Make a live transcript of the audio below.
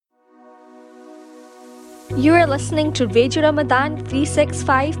You are listening to Radio Ramadan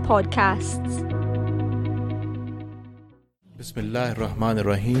 365 podcasts. Bismillah ar-Rahman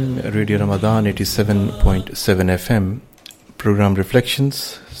ar-Rahim. Radio Ramadan 87.7 FM. Program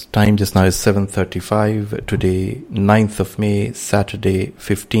Reflections. Time just now is 7:35. Today, 9th of May, Saturday,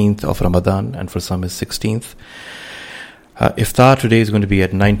 15th of Ramadan, and for some is 16th. Iftar today is going to be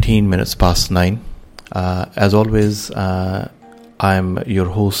at 19 minutes past 9. As always, I'm your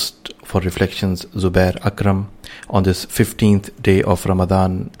host for Reflections, Zubair Akram, on this 15th day of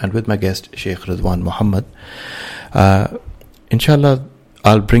Ramadan, and with my guest, Sheikh Ridwan Muhammad. Inshallah,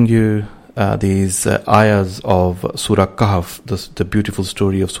 I'll bring you these ayahs of Surah Kahf, the beautiful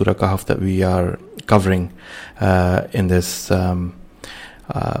story of Surah Kahf that we are covering in this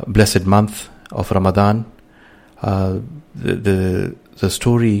blessed month of Ramadan. The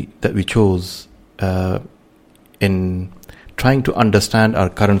story that we chose in trying to understand our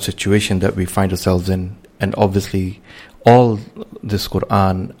current situation that we find ourselves in, and obviously all this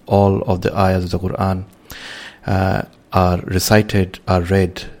Quran, all of the ayahs of the Quran are recited, are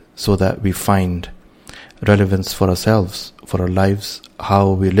read, so that we find relevance for ourselves, for our lives, how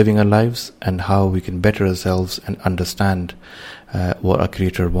we're living our lives, and how we can better ourselves and understand what our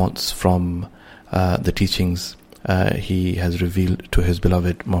Creator wants from the teachings He has revealed to His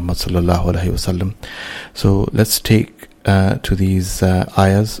beloved Muhammad sallallahu alaihi wasallam. So let's take to these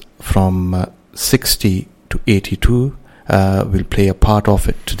ayahs from 60 to 82. We'll play a part of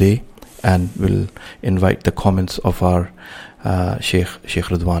it today, and we'll invite the comments of our Sheikh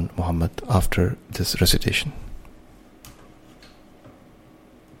Ridwan Muhammad after this recitation.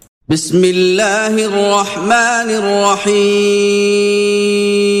 Bismillahir Rahmanir Rahim.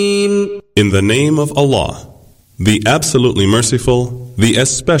 In the name of Allah, the absolutely merciful, the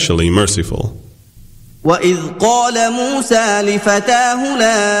especially merciful. وَإِذْ قَالَ مُوسَى لِفَتَاهُ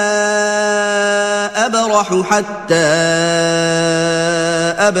لَا أَبْرَحُ حَتَّى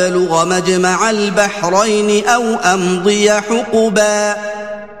أَبْلُغَ مَجْمَعَ الْبَحْرَيْنِ أَوْ أَمْضِيَ حُقُبًا.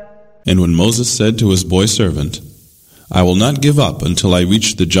 And when Moses said to his boy servant, I will not give up until I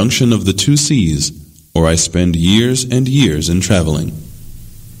reach the junction of the two seas, or I spend years and years in traveling.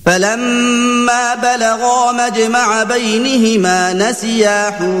 فَلَمَّا بَلَغَا مَجْمَعَ بَيْنِهِمَا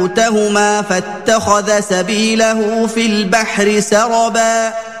نَسِيَا حُوتَهُمَا فَاتَّخَذَ سَبِيلَهُ فِي الْبَحْرِ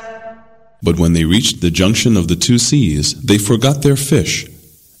سَرَبًا. But when they reached the junction of the two seas, they forgot their fish,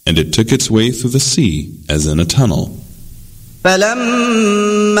 and it took its way through the sea as in a tunnel.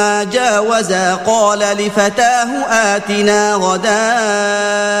 فَلَمَّا جَاوَزَا قَالَ لِفَتَاهُ آتِنَا غَدَاءَنَا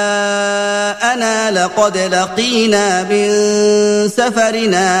لَقَدْ لَقِينَا مِنْ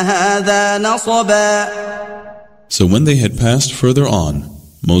سَفَرِنَا هَذَا نَصَبًا. So when they had passed further on,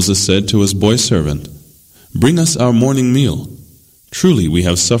 Moses said to his boy servant, Bring us our morning meal. Truly we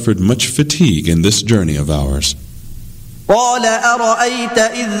have suffered much fatigue in this journey of ours. قال أرأيت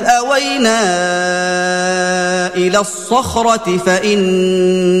إذ أوينا إلى الصخرة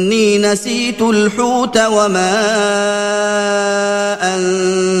فإني نسيت الحوت وما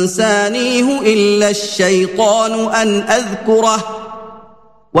أنسانيه إلا الشيطان أن أذكره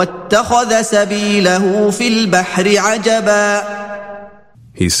واتخذ سبيله في البحر عجبا.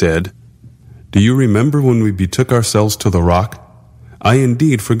 He said, Do you remember when we betook ourselves to the rock? I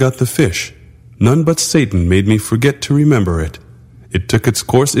indeed forgot the fish. None but Satan made me forget to remember it. It took its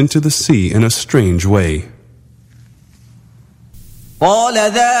course into the sea in a strange way. قال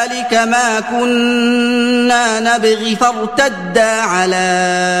ذلك ما كنا نبغي فارتدا على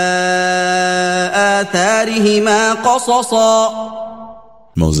آثارهما قصصا.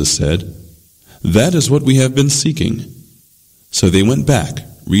 Moses said, That is what we have been seeking. So they went back,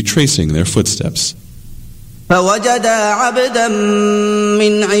 retracing their footsteps. فوجدا عبدا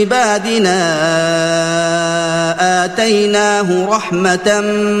من عبادنا آتيناه رحمة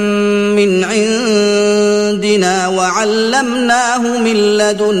من عندنا وعلمناه من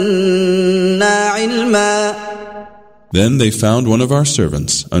لدنا علما. Then they found one of our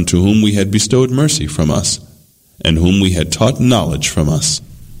servants, unto whom we had bestowed mercy from us, and whom we had taught knowledge from us.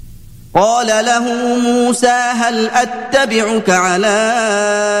 قال له موسى هل أتبعك على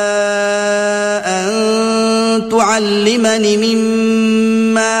أن تعلمني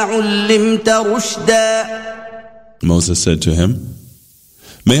مما علمت رشدا. Moses said to him,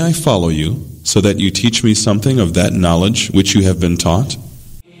 May I follow you, so that you teach me something of that knowledge which you have been taught?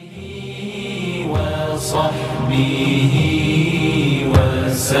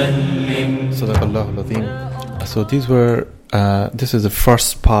 Sadaqallahu al-Azim. So these were this is the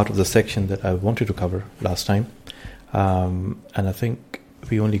first part of the section that I wanted to cover last time, and I think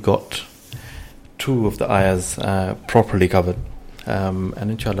we only got two of the ayahs properly covered.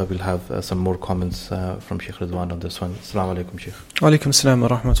 And inshallah we'll have some more comments from Sheikh Ridwan on this one. Assalamu alaikum, Sheikh. Wa alaikum assalam wa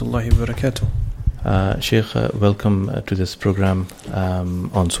rahmatullahi wa barakatuh. Sheikh, welcome to this program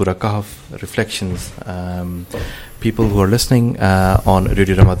on Surah Kahf, Reflections. People who are listening on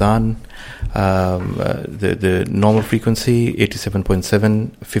Radio Ramadan, the normal frequency 87.7,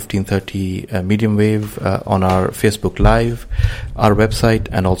 1530 medium wave, on our Facebook Live, our website,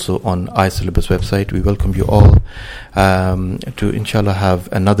 and also on iSyllabus website. We welcome you all to inshallah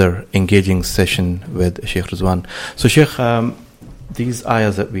have another engaging session with Sheikh Ridwan. So Sheikh, these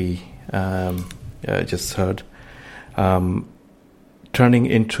ayahs that we just heard, turning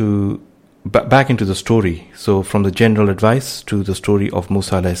into back into the story, so from the general advice to the story of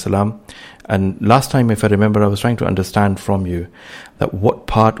Musa alayhi salam. And last time, if I remember, I was trying to understand from you that what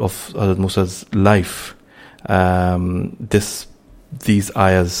part of Musa's life these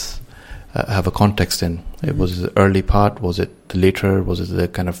ayahs have a context in. It was the early part, was it the later, was it the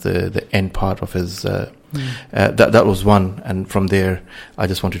kind of the end part of his that was one. And from there I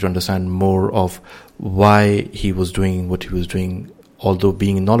just wanted to understand more of why he was doing what he was doing, although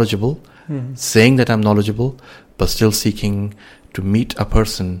being knowledgeable, saying that I'm knowledgeable, but still seeking to meet a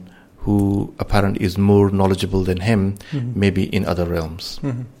person who apparently is more knowledgeable than him, maybe in other realms.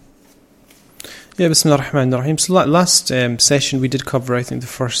 Yeah, Bismillah ar-Rahman ar-Rahim. So last session we did cover, I think, the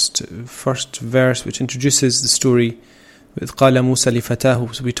first verse, which introduces the story with قَالَ مُوسَى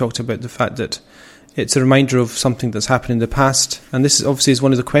لِفَتَاهُ. So we talked about the fact that it's a reminder of something that's happened in the past, and this is obviously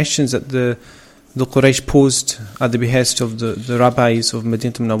one of the questions that the Quraysh posed at the behest of the rabbis of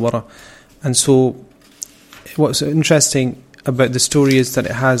Madinah Munawwara. And so what's interesting about the story is that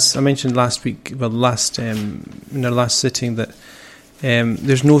it has, I mentioned last week, in our last sitting, that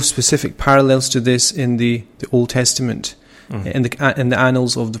there's no specific parallels to this in the Old Testament, in the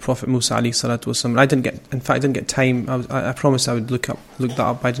annals of the Prophet Musa alayhi salatu wasalam. I didn't get time. I promised I would look that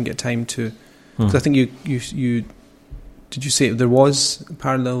up. I didn't get time to, because I think you did you say there was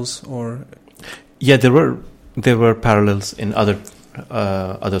parallels or? Yeah, there were parallels in other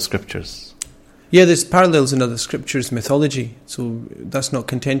scriptures. Yeah, there's parallels in other scriptures, mythology, so that's not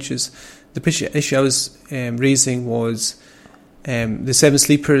contentious. The issue I was raising was the Seven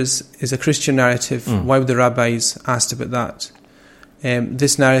Sleepers is a Christian narrative. Why were the rabbis asked about that?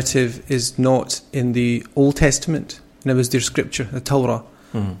 This narrative is not in the Old Testament, and it was their scripture, the Torah,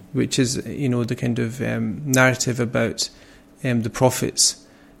 which is the kind of narrative about the prophets.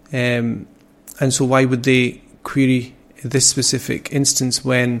 And so why would they query this specific instance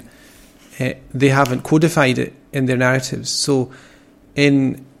when they haven't codified it in their narratives? So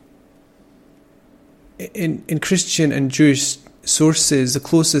in Christian and Jewish sources, the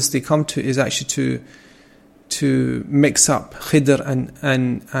closest they come to is actually to mix up Khidr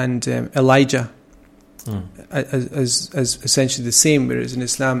and Elijah as essentially the same, whereas in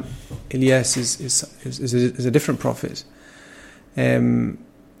Islam Ilyas is a different prophet. And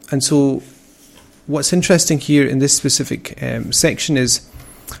so what's interesting here in this specific section is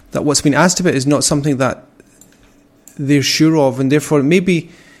that what's been asked about is not something that they're sure of, and therefore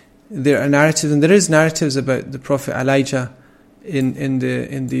maybe there are narratives, and there is narratives about the Prophet Elijah in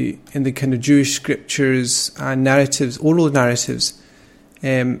the kind of Jewish scriptures and narratives, oral narratives,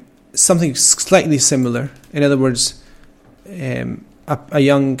 something slightly similar. In other words, a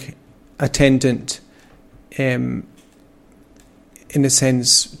young attendant, in a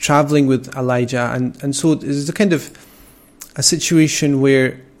sense, traveling with Elijah, and so there's a kind of a situation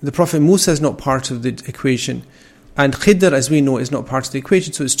where the Prophet Musa is not part of the equation, and Khidr, as we know, is not part of the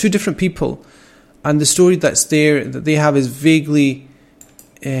equation. So it's two different people, and the story that's there that they have is vaguely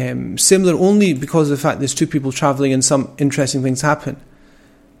similar only because of the fact there's two people traveling and some interesting things happen.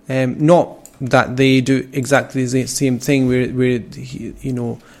 Not that they do exactly the same thing where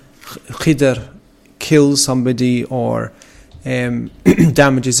Khidr kills somebody or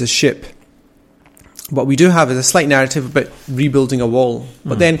damages a ship. What we do have is a slight narrative about rebuilding a wall.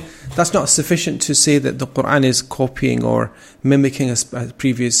 But then that's not sufficient to say that the Quran is copying or mimicking a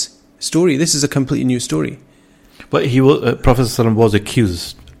previous story. This is a completely new story. But Prophet ﷺ was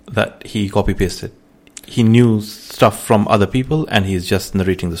accused that he copy-pasted. He knew stuff from other people and he's just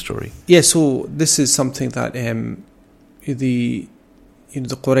narrating the story. Yeah, so this is something that the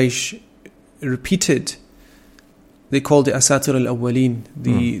Quraysh repeated. They called it Asatir al-Awwaleen,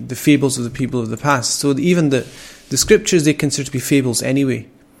 the fables of the people of the past. So even the scriptures they consider to be fables anyway.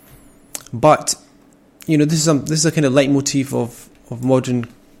 But this is a kind of leitmotif of modern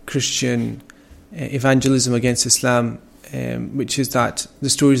Christian evangelism against Islam, which is that the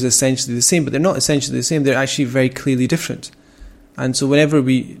stories are essentially the same, but they're not essentially the same. They're actually very clearly different. And so whenever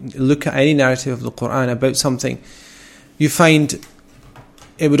we look at any narrative of the Quran about something, you find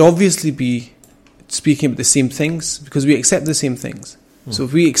it would obviously be speaking about the same things, because we accept the same things. So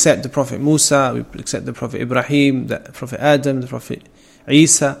if we accept the Prophet Musa, we accept the Prophet Ibrahim, the Prophet Adam, the Prophet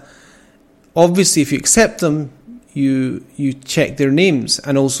Isa, obviously if you accept them, you check their names,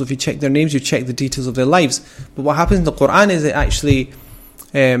 and also if you check their names, you check the details of their lives. But what happens in the Quran is it actually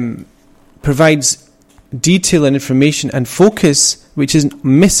provides detail and information and focus which is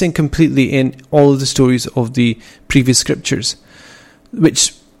missing completely in all of the stories of the previous scriptures,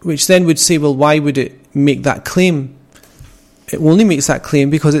 which then would say, well, why would it make that claim? It only makes that claim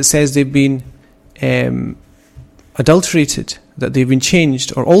because it says they've been adulterated, that they've been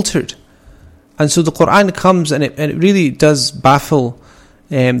changed or altered. And so the Quran comes and it really does baffle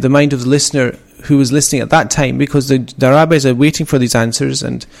the mind of the listener who was listening at that time, because the rabbis are waiting for these answers,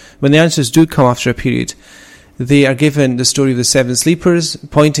 and when the answers do come after a period, they are given the story of the 7 sleepers,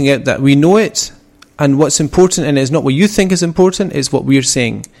 pointing out that we know it, and what's important in it is not what you think is important, it's what we're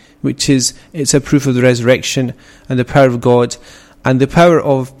saying, which is it's a proof of the resurrection and the power of God and the power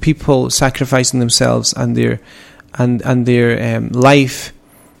of people sacrificing themselves and their life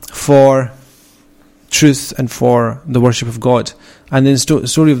for truth and for the worship of God. And in the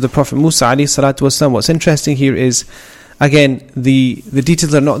story of the Prophet Musa alayhi salatu wasalam, what's interesting here is, again, the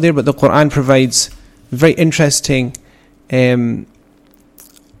details are not there, but the Quran provides very interesting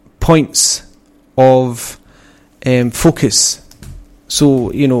points of focus. So,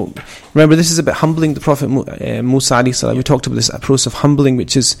 remember, this is about humbling the Prophet Musa alayhi salam. We talked about this process of humbling,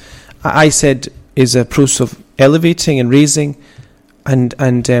 which is, I said, is a process of elevating and raising and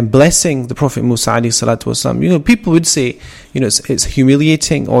blessing the Prophet Musa alayhi salatu wasalam. People would say, it's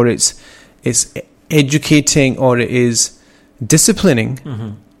humiliating, or it's educating, or it is disciplining.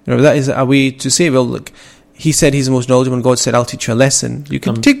 That is a way to say, well, look, he said he's the most knowledgeable, and God said, I'll teach you a lesson. You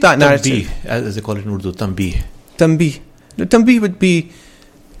can take that narrative. Tanbih, as they call it in Urdu, tanbih. Tanbih would be,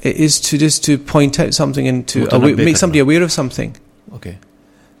 is to point out something and to make somebody aware of something. Okay.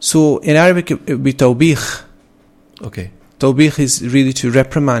 So in Arabic it would be tawbih. Okay. Tawbih is really to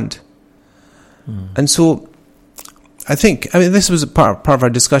reprimand. And so I think, this was a part of our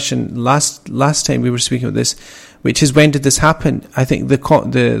discussion last time we were speaking about this, which is, when did this happen? I think the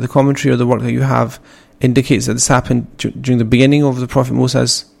commentary or the work that you have indicates that this happened during the beginning of the Prophet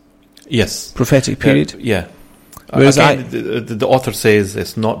Musa's prophetic period. Whereas the author says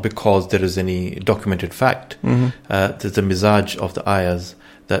it's not because there is any documented fact. There's the mizaj of the ayahs,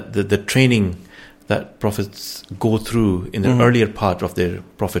 that the training that prophets go through in the earlier part of their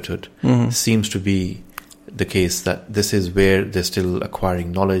prophethood seems to be the case, that this is where they're still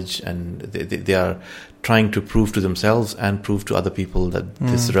acquiring knowledge, and they are trying to prove to themselves and prove to other people that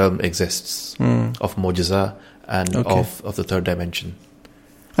this realm exists of mu'jiza and of the third dimension.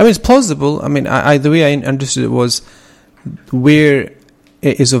 It's plausible. The way I understood it was, where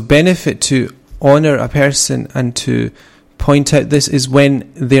it is of benefit to honour a person and to point out this is when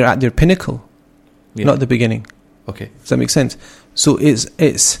they're at their pinnacle, not the beginning. Okay. Does that make sense? So it's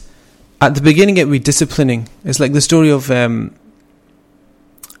at the beginning it would be disciplining. It's like the story of Imam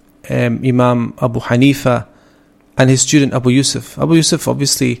Abu Hanifa and his student Abu Yusuf. Abu Yusuf,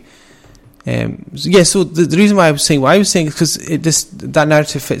 obviously, so the reason why I was saying what I was saying is because that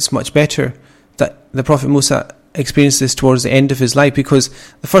narrative fits much better, that the Prophet Musa experienced this towards the end of his life, because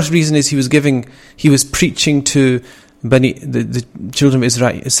the first reason is he was preaching to the children of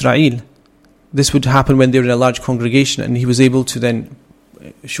Israel. This would happen when they were in a large congregation, and he was able to then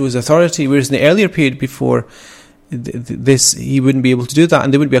show his authority, whereas in the earlier period before this, he wouldn't be able to do that,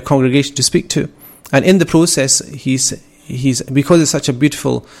 and there wouldn't be a congregation to speak to. And in the process, he's because it's such a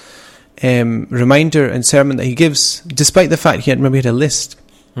beautiful reminder and sermon that he gives, despite the fact he had a lisp.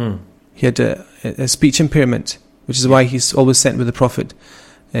 He had a speech impairment, which is why he's always sent with the Prophet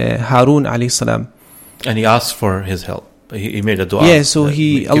Harun alayhi salam. And he asked for his help. He made a dua. So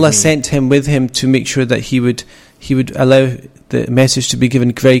Allah sent him with him to make sure that he would allow the message to be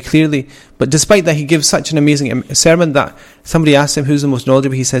given very clearly. But despite that, he gives such an amazing sermon that somebody asked him, who's the most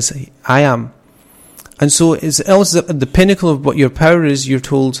knowledgeable? He says, I am. And so it's also at the pinnacle of what your power is. You're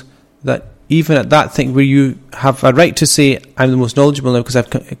told that even at that thing where you have a right to say, I'm the most knowledgeable now because I've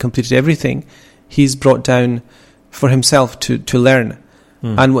completed everything, he's brought down for himself to learn.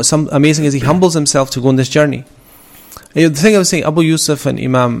 And what's amazing is he humbles himself to go on this journey. The thing I was saying, Abu Yusuf and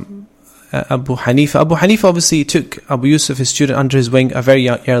Imam Abu Hanifa. Abu Hanifa obviously took Abu Yusuf, his student, under his wing at a very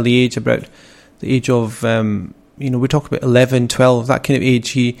early age, about the age of, we talk about 11, 12, that kind of age.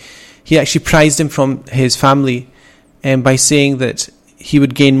 He actually prized him from his family by saying that he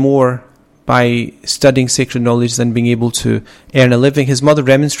would gain more by studying sacred knowledge than being able to earn a living. His mother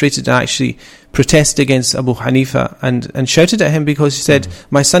remonstrated and actually protested against Abu Hanifa and shouted at him because she said,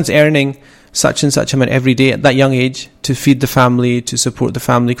 my son's earning such and such amount every day at that young age to feed the family, to support the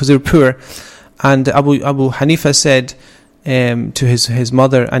family, because they were poor. And Abu Hanifa said to his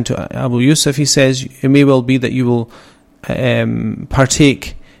mother and to Abu Yusuf, he says, it may well be that you will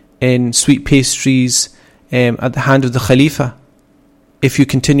partake in sweet pastries at the hand of the Khalifa if you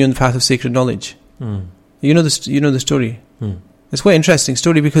continue on the path of sacred knowledge. You know the story. It's quite an interesting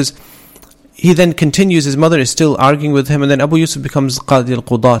story because he then continues, his mother is still arguing with him, and then Abu Yusuf becomes Qadi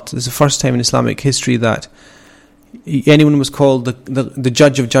al-Qudat. It's the first time in Islamic history that anyone was called the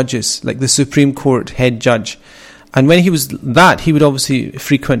judge of judges, like the Supreme Court head judge. And when he was that, he would obviously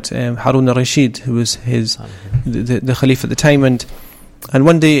frequent Harun al-Rashid, who was the Khalifa at the time. And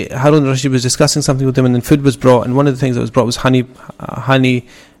one day Harun al-Rashid was discussing something with him, and then food was brought, and one of the things that was brought was honey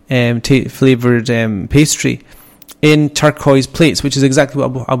flavoured pastry in turquoise plates, which is exactly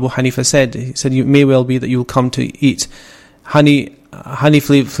what Abu Hanifa said. He said, it may well be that you will come to eat honey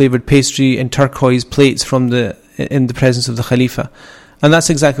flavoured pastry in turquoise plates in the presence of the Khalifa. And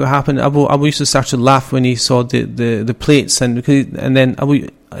that's exactly what happened. Abu Yusuf started to laugh when he saw the plates, and then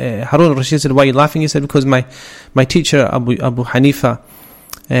Harun al-Rashid said, why are you laughing? He said, because my teacher Abu Hanifa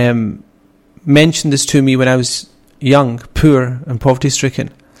mentioned this to me when I was young, poor and poverty stricken.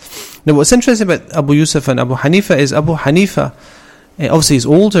 Now what's interesting about Abu Yusuf and Abu Hanifa is Abu Hanifa obviously is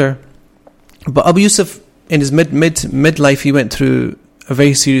older, but Abu Yusuf in his midlife he went through a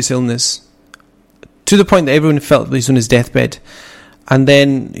very serious illness to the point that everyone felt that he's on his deathbed. And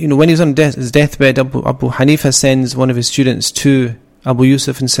then, when he was on his deathbed, Abu Hanifa sends one of his students to Abu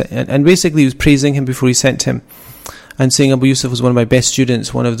Yusuf and basically he was praising him before he sent him, and saying Abu Yusuf was one of my best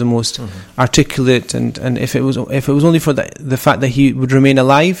students, one of the most articulate, and if it was only for the fact that he would remain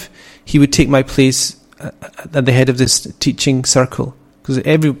alive, he would take my place at the head of this teaching circle. Because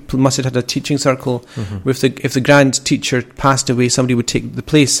every masjid had a teaching circle, where if the grand teacher passed away, somebody would take the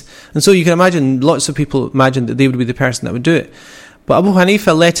place. And so you can imagine, lots of people imagined that they would be the person that would do it. But Abu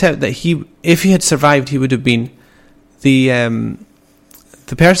Hanifa let out that if he had survived, he would have been the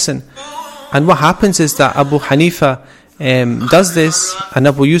person. And what happens is that Abu Hanifa does this, and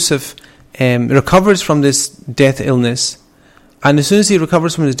Abu Yusuf recovers from this death illness. And as soon as he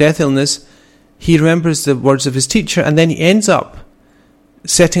recovers from his death illness, he remembers the words of his teacher, and then he ends up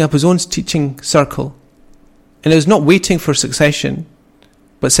setting up his own teaching circle. And it was not waiting for succession,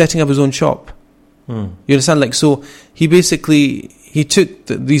 but setting up his own shop. You understand? So he took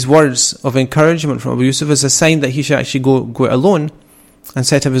these words of encouragement from Abu Yusuf as a sign that he should actually go it alone and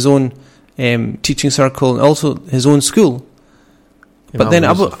set up his own teaching circle and also his own school. But then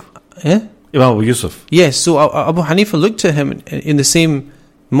Imam Abu Yusuf. Yes, so Abu Hanifa looked at him in the same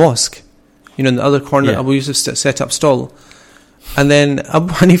mosque, in the other corner. Abu Yusuf set up stall. And then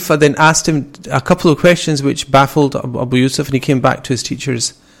Abu Hanifa then asked him a couple of questions which baffled Abu Yusuf, and he came back to his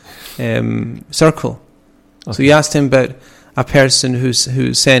teacher's circle. Okay. So he asked him about a person who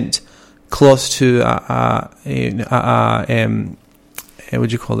sent cloth to a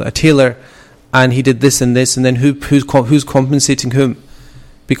tailor, and he did this and this, and then who's compensating whom,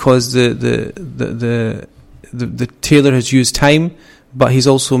 because the tailor has used time, but he's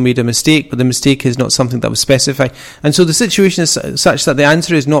also made a mistake, but the mistake is not something that was specified. And so the situation is such that the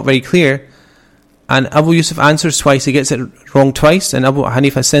answer is not very clear, and Abu Yusuf answers twice, he gets it wrong twice, and Abu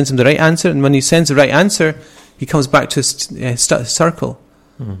Hanifa sends him the right answer, and when he sends the right answer, he comes back to his circle.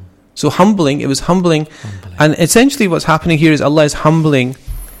 So it was humbling. And essentially what's happening here is Allah is humbling,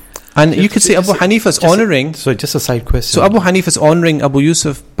 and you could say Abu Hanifa's honouring. So just a side question. So Abu Hanifa's honouring Abu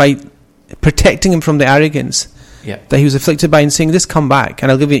Yusuf by protecting him from the arrogance that he was afflicted by, and saying, this, come back,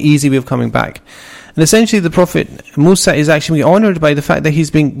 and I'll give you an easy way of coming back. And essentially the Prophet Musa is actually honoured by the fact that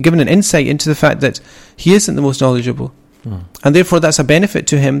he's been given an insight into the fact that he isn't the most knowledgeable. And therefore that's a benefit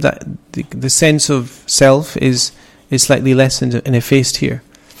to him, that the sense of self is slightly lessened and effaced here.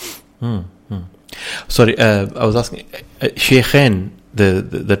 Sorry, I was asking, Shaykhain,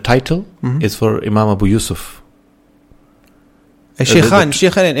 the title is for Imam Abu Yusuf.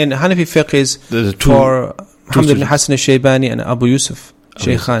 Shaykhain in Hanafi fiqh is for Muhammad ibn Hassan al-Shaybani and Abu Yusuf.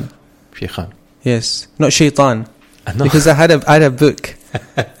 Shaykhan. Yes, not Shaitan. Because I had a book,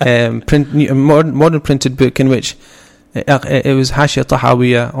 modern printed book, in which it was Hashia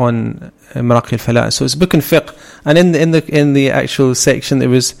Tahawiyya on Maraqi al-Falah. So it's a book in fiqh, and in the actual section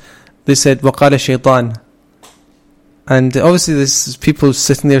they said Waqala Shaitan. And obviously there's people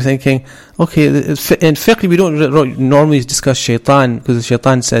sitting there thinking, okay, in fiqh we don't normally discuss Shaitan, because the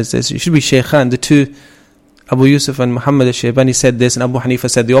Shaitan says this. It should be Shaykhan. The two Abu Yusuf and Muhammad al-Shaybani said this, and Abu Hanifa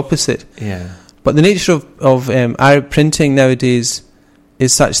said the opposite. Yeah. But the nature of Arab printing nowadays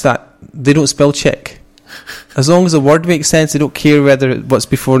is such that they don't spell check. As long as the word makes sense, they don't care whether what's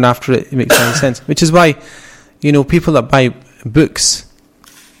before and after it makes any sense. Which is why, people that buy books,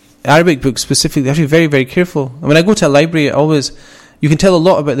 Arabic books specifically, they have to be very, very careful. And when I go to a library, you can tell a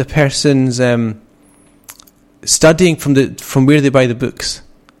lot about the person's studying from where they buy the books.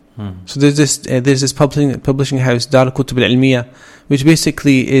 So there's this publishing house, Dar al-Kutub al-Ilmiya, which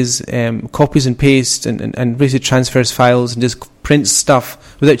basically is copies and paste and basically transfers files and just prints stuff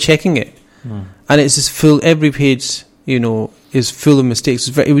without checking it. And it's just full. Every page, is full of mistakes.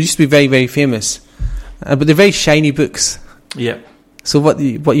 It used to be very, very famous, but they're very shiny books. Yeah. So what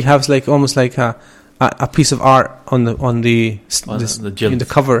you have is almost like a piece of art on the in the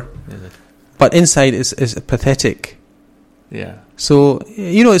cover, but inside is pathetic. Yeah. So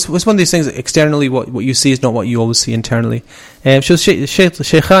it's one of these things. Externally, what you see is not what you always see internally. So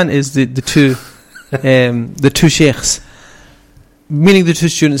Shaykhan is the two the two sheikhs, meaning the two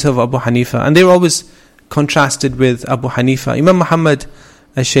students of Abu Hanifa, and they were always contrasted with Abu Hanifa. Imam Muhammad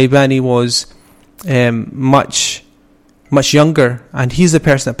al-Shaybani was much younger, and he's the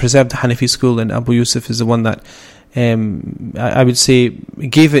person that preserved the Hanafi school, and Abu Yusuf is the one that I would say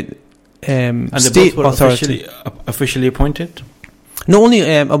gave it state authority. Officially appointed? Not only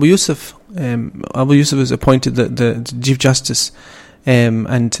Abu Yusuf was appointed the Chief Justice,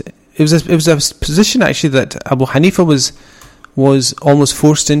 and it was a position actually that Abu Hanifa was almost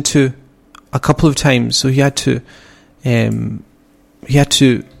forced into a couple of times. So he had to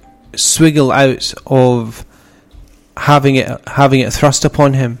swiggle out of having it thrust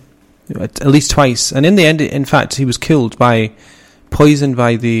upon him at least twice, and in the end, in fact, he was poisoned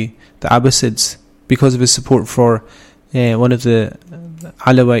by the Abbasids because of his support for one of the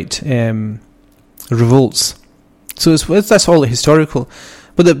Alawite revolts. So that's all historical.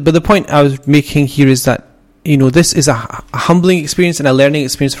 But the point I was making here is that this is a humbling experience and a learning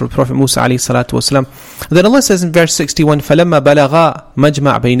experience for Prophet Musa alayhi salatu wasalam. Then Allah says in verse 61, فَلَمَّا بَلَغَا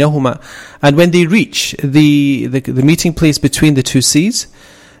مَجْمَعْ بَيْنَهُمَا, and when they reach the meeting place between the two seas,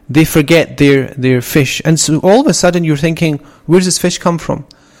 they forget their fish. And so all of a sudden you're thinking, where does this fish come from?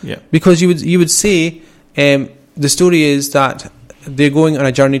 Yeah. Because you would say the story is that they're going on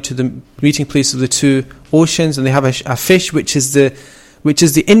a journey to the meeting place of the two oceans, and they have a fish which is the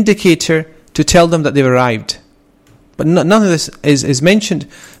indicator to tell them that they've arrived. But none of this is mentioned.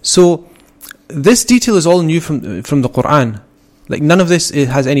 So this detail is all new from the Quran. None of this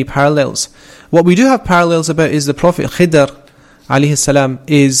has any parallels. What we do have parallels about is the Prophet Khidr alayhi salam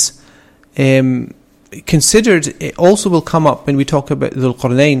is considered. It also will come up when we talk about Dhul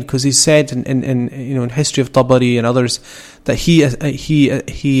Qarnayn, because he's said in history of Tabari and others that he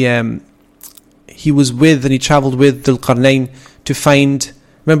was with and he travelled with Dhul Qarnayn to find.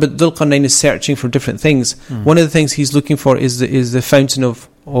 Remember, Dhul Qarnayn is searching for different things. One of the things he's looking for is the fountain of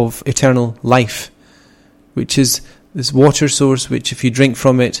eternal life, which is this water source, which if you drink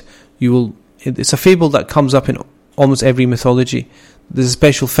from it, you will. It's a fable that comes up in almost every mythology. There's a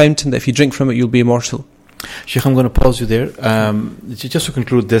special fountain that if you drink from it, you'll be immortal. Sheikh, I'm going to pause you there. Just to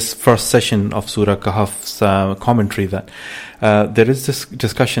conclude this first session of Surah Kahf's commentary, that there is this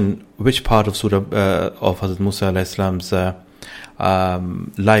discussion which part of Surah of Hazrat Musa alayhi salam's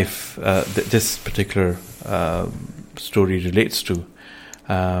life this particular story relates to,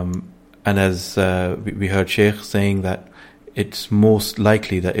 and as we heard Sheikh saying that it's most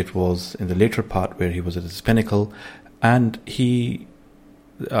likely that it was in the later part where he was at his pinnacle, and he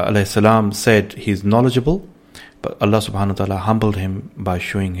alayhi salam said he's knowledgeable, but Allah subhanahu wa ta'ala humbled him by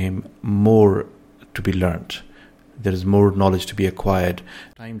showing him more to be learnt. There is more knowledge to be acquired.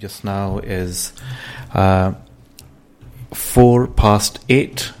 Time just now is 8:04.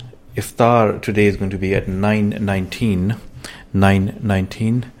 Iftar today is going to be at 9:19.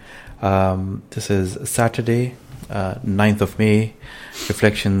 This is Saturday, 9th of May.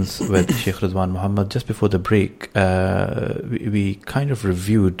 Reflections with Sheikh Ridwan Muhammad. Just before the break, we kind of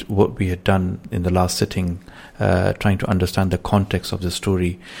reviewed what we had done in the last sitting, trying to understand the context of the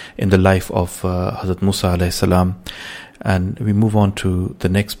story in the life of Hazrat Musa alayhi salam, and we move on to the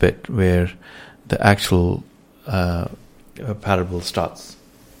next bit where the actual parable starts.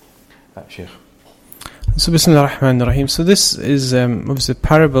 Sheikh. So Bismillah ar-Rahman ar-Rahim. So this is obviously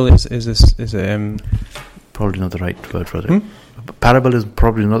parable is probably not the right word for it. Parable is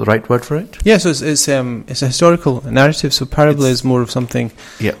probably not the right word for it. Yeah, so it's a historical narrative. So parable is more of something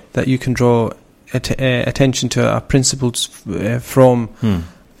that you can draw attention to a principle from,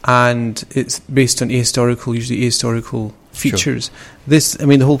 and it's based on usually ahistorical features. This, I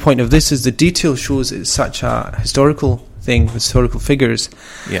mean, the whole point of this is the detail shows it's such a historical thing, historical figures.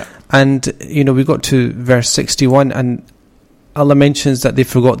 Yeah. And, you know, we got to verse 61 and Allah mentions that they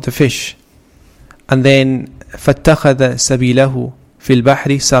forgot the fish. And then فَاتَّخَذَ سَبِيلَهُ فِي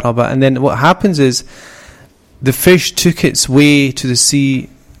الْبَحْرِ سَرَبًا. And then what happens is the fish took its way to the sea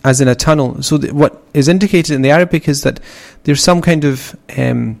as in a tunnel. So what is indicated in the Arabic is that there's some kind of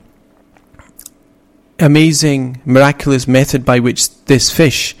amazing, miraculous method by which this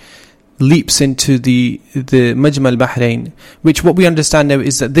fish leaps into the Majma al-Bahrain, which what we understand now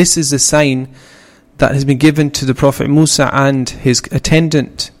is that this is a sign that has been given to the Prophet Musa and his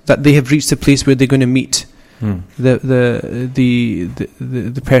attendant that they have reached the place where they're going to meet the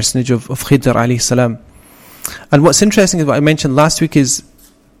personage of Khidr alayhi salam. And what's interesting is what I mentioned last week is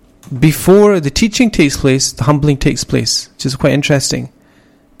before the teaching takes place, the humbling takes place, which is quite interesting.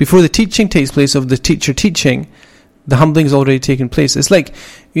 Before the teaching takes place of the teacher teaching, the humbling has already taken place. It's like,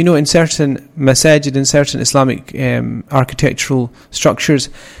 you know, in certain masajid, in certain Islamic architectural structures,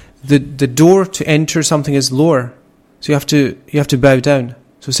 the door to enter something is lower, so you have to bow down.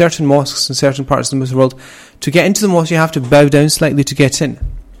 So certain mosques in certain parts of the Muslim world, to get into the mosque you have to bow down slightly to get in.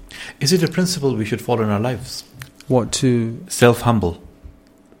 Is it a principle we should follow in our lives? What to? Self-humble.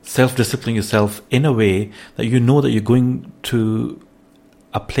 Self-discipline yourself in a way that you know that you're going to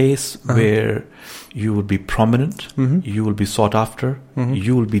a place where you will be prominent, you will be sought after,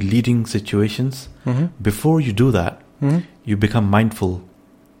 you will be leading situations. Before you do that, you become mindful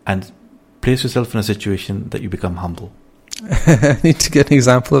and place yourself in a situation that you become humble. I need to get an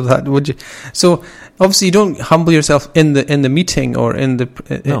example of that, would you? So obviously you don't humble yourself in the meeting or in the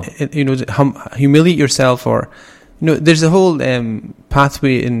humiliate yourself, or there's a whole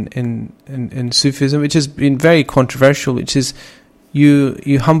pathway in Sufism which has been very controversial, which is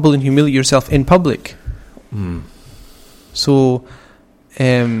you humble and humiliate yourself in public. So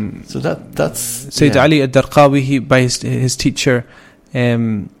that's Sayyid Ali ad-Darqawi, by his teacher,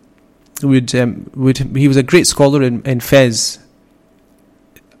 he was a great scholar in Fez,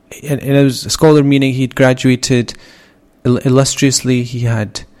 and it was a scholar meaning he'd graduated illustriously. He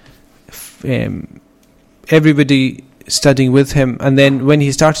had everybody studying with him, and then when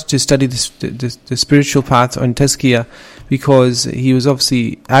he started to study the spiritual path on Tazkiyah, because he was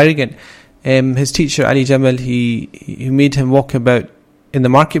obviously arrogant, his teacher Ali Jamal, he made him walk about in the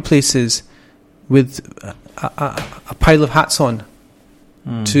marketplaces with a pile of hats on,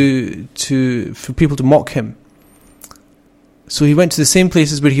 for people to mock him. So he went to the same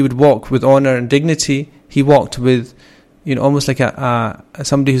places where he would walk with honor and dignity. He walked with, almost like a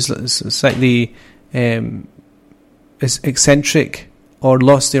somebody who's slightly eccentric or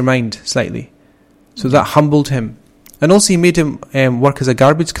lost their mind slightly. So that humbled him, and also he made him work as a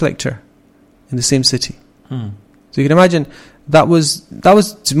garbage collector in the same city. So you can imagine that was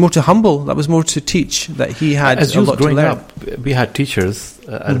more to humble. That was more to teach that he had as a lot to learn. Growing up, we had teachers.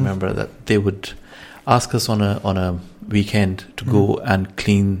 I remember that they would ask us on a weekend to go and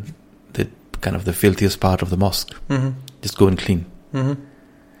clean the filthiest part of the mosque. Just go and clean.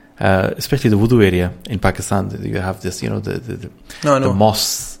 Especially the wudu area in Pakistan. You have this, the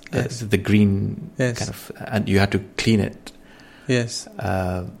moss, the green and you had to clean it. Yes.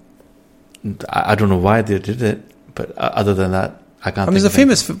 I don't know why they did it, but other than that, I can't. He's a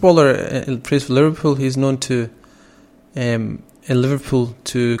famous footballer, plays for Liverpool. He's known to, in Liverpool,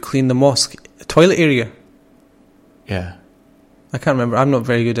 to clean the mosque toilet area. Yeah. I can't remember. I'm not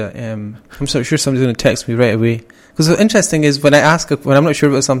very good at. I'm so sure somebody's going to text me right away. Because what's interesting is when I'm not sure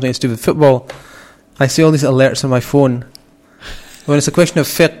about something to do with football, I see all these alerts on my phone. When it's a question of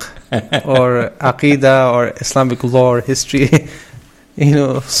fiqh or aqidah or Islamic law or history,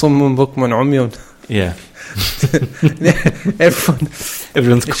 summun bukmun umyun. Yeah.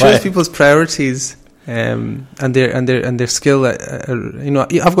 Everyone's quiet. It shows people's priorities and their skill.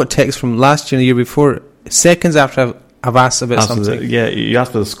 I've got texts from last year and the year before, seconds after I've asked about something. You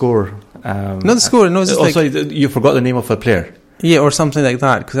asked for the score. Not the score. No, it's also you forgot the name of a player. Yeah, or something like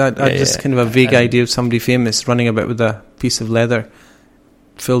that. Because I just kind of a vague idea of somebody famous running about with a piece of leather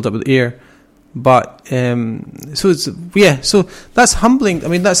filled up with air. But so that's humbling. I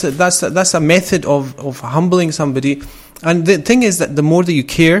mean, that's a method of humbling somebody. And the thing is that the more that you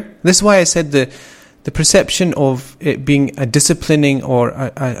care, this is why I said the perception of it being a disciplining or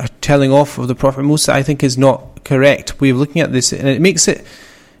a telling off of the Prophet Musa, I think, is not correct way of looking at this, and it makes it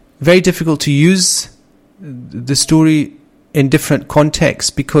very difficult to use the story in different contexts,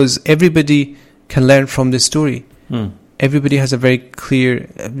 because everybody can learn from this story. Everybody has a very clear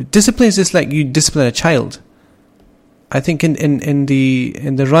discipline. Is just like you discipline a child. I think in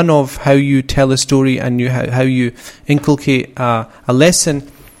the run of how you tell a story and how you inculcate a lesson,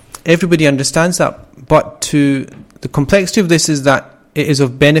 everybody understands that. But to the complexity of this is that it is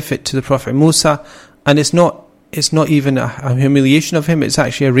of benefit to the Prophet Musa, and it's not even a humiliation of him, it's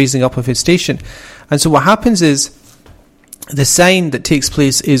actually a raising up of his station. And so what happens is, the sign that takes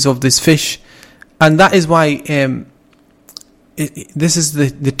place is of this fish, and that is why this is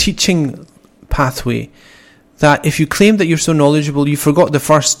the teaching pathway, that if you claim that you're so knowledgeable, you forgot the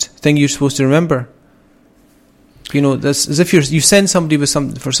first thing you're supposed to remember. You know, that's as if you send somebody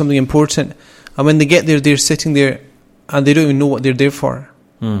for something important, and when they get there, they're sitting there and they don't even know what they're there for.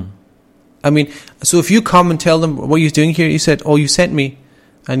 I mean, so if you come and tell them what you're doing here, you said, "Oh, you sent me,"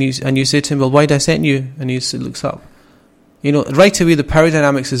 and you say to him, "Well, why did I send you?" And he looks up. You know, right away the power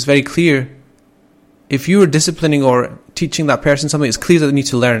dynamics is very clear. If you were disciplining or teaching that person something, it's clear that they need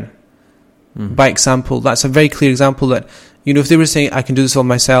to learn. By example, that's a very clear example that, you know, if they were saying, "I can do this all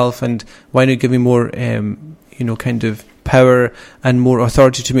myself, and why not give me more, kind of power and more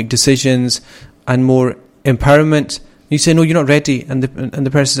authority to make decisions and more empowerment," you say, "No, you're not ready," and the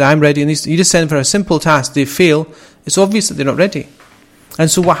person says, "I'm ready," and you just send them for a simple task. They fail. It's obvious that they're not ready.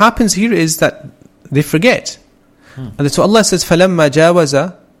 And so what happens here is that they forget. And that's what Allah says, فَلَمَّا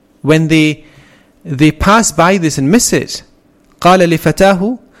جَاوَزَ, when they pass by this and miss it, قَالَ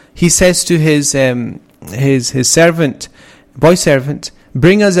لِفَتَاهُ, he says to his servant, boy servant,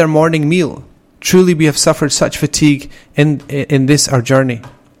 "Bring us our morning meal. Truly we have suffered such fatigue in this our journey."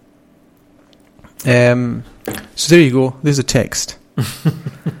 So there you go. There's a text.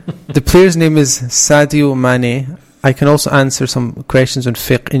 The player's name is Sadio Mane. I can also answer some questions on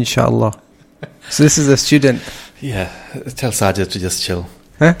fiqh, inshallah. So this is a student. Yeah, tell Sadio to just chill.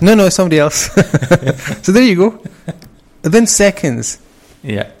 Huh? No, it's somebody else. So there you go. Within seconds.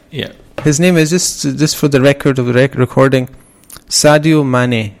 Yeah. His name is, just for the record of the recording, Sadio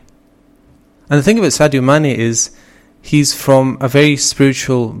Mane. And the thing about Sadio Mane is, he's from a very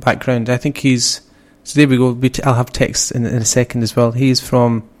spiritual background. I think so there we go. I'll have text in a second as well. He's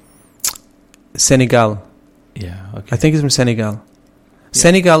from Senegal. Yeah, okay. I think he's from Senegal. Yeah.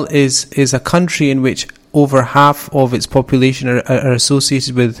 Senegal is a country in which over half of its population are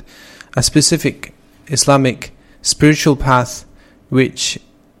associated with a specific Islamic spiritual path, which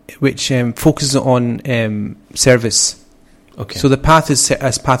focuses on service. Okay. So the path is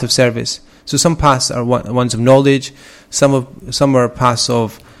as path of service. So some paths are ones of knowledge, some are paths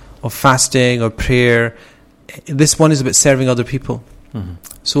of fasting or prayer. This one is about serving other people.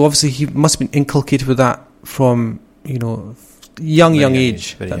 So obviously he must have been inculcated with that from young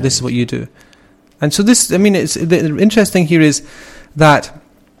age. That this is what you do. And so this, it's the interesting here is that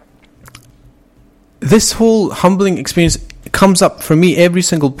this whole humbling experience comes up for me every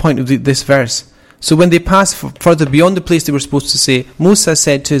single point of this verse. So when they pass further beyond the place they were supposed to say, Musa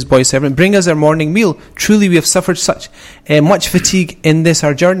said to his boy servant, "Bring us our morning meal. Truly we have suffered such much fatigue in this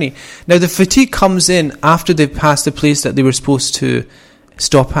our journey." Now the fatigue comes in after they've passed the place that they were supposed to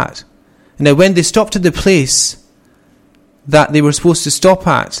stop at. Now when they stopped at the place that they were supposed to stop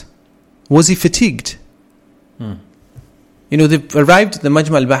at, was he fatigued? They've arrived at the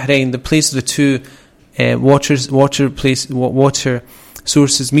Majma al-Bahrain, the place of the two water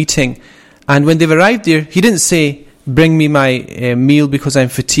sources meeting. And when they've arrived there, he didn't say, "Bring me my meal because I'm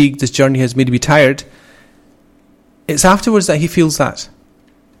fatigued, this journey has made me tired." It's afterwards that he feels that.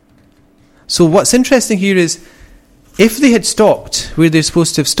 So what's interesting here is, if they had stopped where they're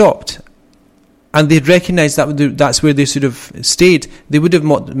supposed to have stopped, and they'd recognised that that's where they should have stayed, they would have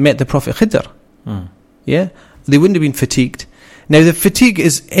met the Prophet Khidr. Yeah? They wouldn't have been fatigued. Now the fatigue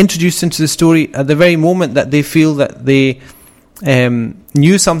is introduced into the story at the very moment that they feel that they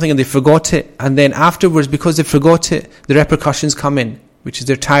knew something and they forgot it, and then afterwards, because they forgot it, the repercussions come in, which is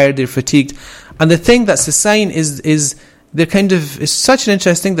they're tired, they're fatigued. And the thing that's the sign is they're it's such an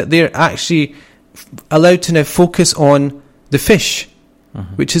interesting that they're actually allowed to now focus on the fish,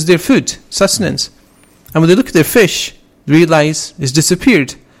 which is their food, sustenance. And when they look at their fish, they realise it's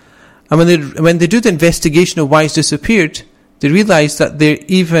disappeared. And when they do the investigation of why it's disappeared, they realise that they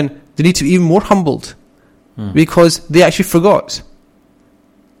need to be even more humbled, because they actually forgot.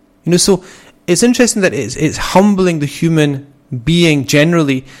 So it's interesting that it's humbling the human being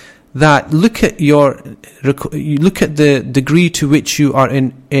generally, that look at the degree to which you are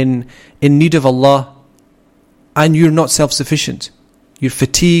in need of Allah, and you're not self-sufficient. You're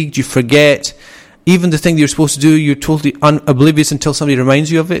fatigued, you forget. Even the thing that you're supposed to do, you're totally oblivious until somebody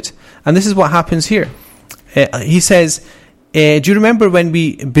reminds you of it. And this is what happens here. He says, do you remember when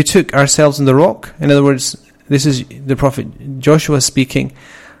we betook ourselves on the rock? In other words, this is the Prophet Joshua speaking.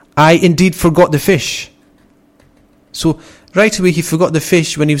 "I indeed forgot the fish." So right away he forgot the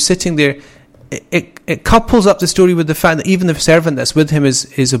fish when he was sitting there. It couples up the story with the fact that even the servant that's with him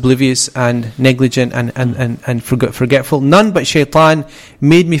is oblivious and negligent and forgetful. None but shaitan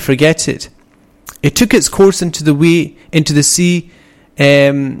made me forget it. It took its course into the sea.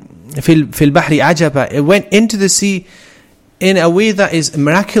 في البحر عجبا. It went into the sea in a way that is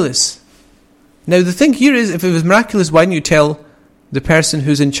miraculous. Now the thing here is, if it was miraculous, why didn't you tell the person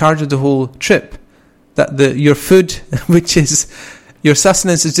who's in charge of the whole trip that your food, which is your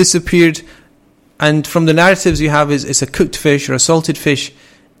sustenance, has disappeared? And from the narratives you have, it's a cooked fish or a salted fish.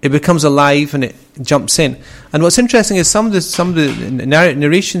 It becomes alive and it jumps in. And what's interesting is some of the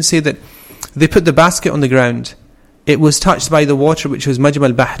narrations say that they put the basket on the ground. It was touched by the water, which was Majma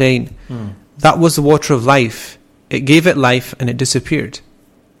al-Bahrain. That was the water of life. It gave it life and it disappeared.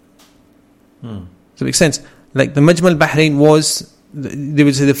 Does it make sense? Like the Majma al-Bahrain was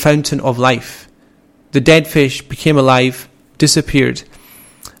the fountain of life. The dead fish became alive, disappeared.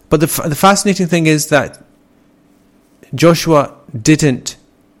 But the fascinating thing is that Joshua didn't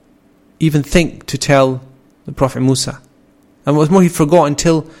even think to tell the Prophet Musa. And what's more, he forgot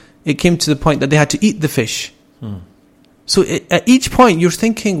until it came to the point that they had to eat the fish. So at each point you're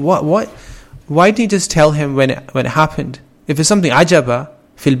thinking, what? Why didn't he just tell him when it happened? If it's something ajaba,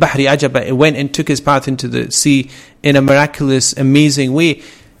 fil bahri ajaba, it went and took its path into the sea in a miraculous, amazing way.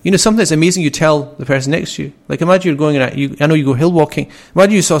 You know, something that's amazing, you tell the person next to you. Like imagine you're going I know you go hill walking.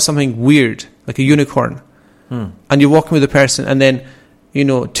 Imagine you saw something weird, like a unicorn, and you're walking with a person, and then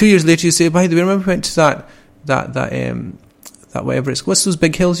 2 years later you say, by the way, remember we went to that whatever it's, what's those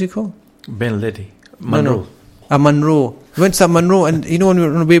big hills you call? Ben Ledi, Monroe. Monroe. We went to that Monroe, and when we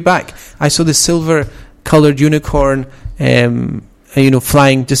were on the way back, I saw this silver-coloured unicorn,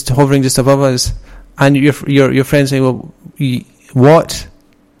 flying, just hovering just above us, and your friend saying, "Well, what?"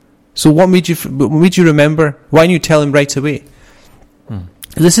 So what made you remember? Why didn't you tell him right away?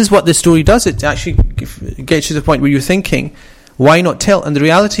 This is what the story does. It actually gets you to the point where you're thinking, why not tell? And the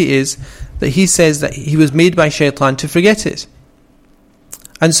reality is that he says that he was made by shaitan to forget it.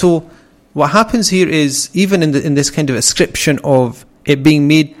 And so what happens here is, even in this kind of ascription of it being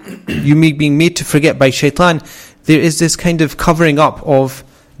made, being made to forget by shaitan, there is this kind of covering up of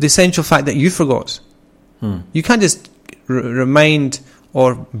the essential fact that you forgot. You can't just remind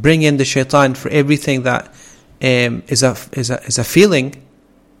or bring in the shaitan for everything that is a feeling,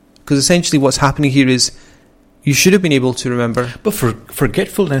 because essentially what's happening here is you should have been able to remember. But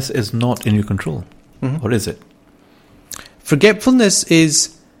forgetfulness is not in your control, or is it? Forgetfulness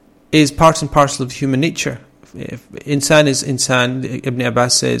is part and parcel of human nature. Insan is insan. Ibn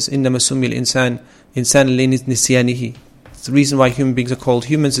Abbas says, "Innama summiya al-insan insan li nisyanihi." The reason why human beings are called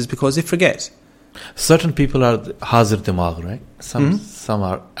humans is because they forget. Certain people are hazir dimagh, right? Some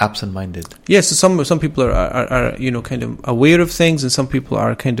are absent-minded. Yes, so some people are kind of aware of things, and some people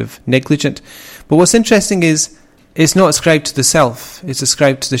are kind of negligent. But what's interesting is it's not ascribed to the self; it's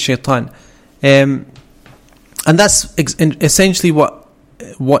ascribed to the shaitan, and that's essentially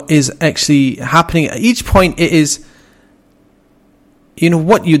what is actually happening at each point. It is,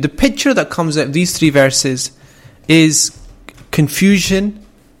 the picture that comes out of these three verses is confusion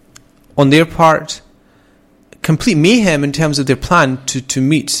on their part, complete mayhem in terms of their plan to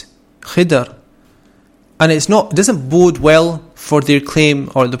meet Khidr. And it doesn't bode well for their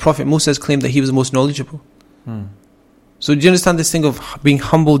claim, or the Prophet Musa's claim, that he was the most knowledgeable. So do you understand this thing of being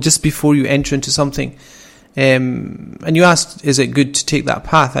humble just before you enter into something? And you asked, is it good to take that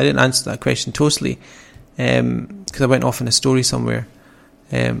path? I didn't answer that question totally, because I went off in a story somewhere.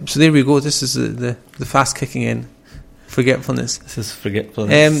 So there we go. This is the fast kicking in. Forgetfulness. This is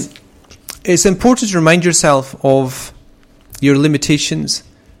forgetfulness. It's important to remind yourself of your limitations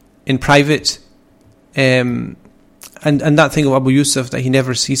in private, and that thing of Abu Yusuf, that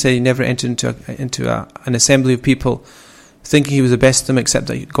he said he never entered into an assembly of people thinking he was the best of them, except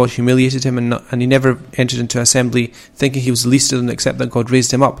that God humiliated him, and he never entered into an assembly thinking he was the least of them, except that God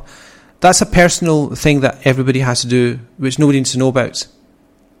raised him up. That's a personal thing that everybody has to do, which nobody needs to know about.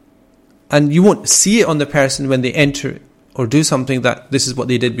 And you won't see it on the person when they enter or do something, that this is what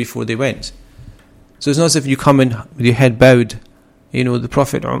they did before they went. So it's not as if you come in with your head bowed. The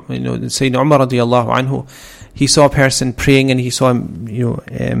Prophet, Sayyidina Umar radiallahu anhu, he saw a person praying, and he saw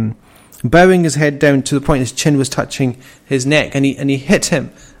him, bowing his head down to the point his chin was touching his neck, and he hit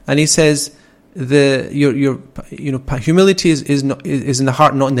him, and he says, your humility is in the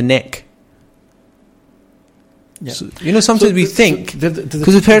heart, not in the neck. Yeah. So, sometimes we think, because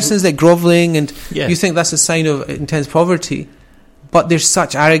the person is like grovelling, and you think that's a sign of intense poverty, but there's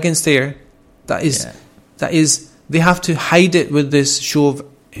such arrogance there that is they have to hide it with this show of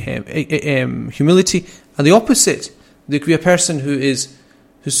humility. And the opposite, There could be a person who's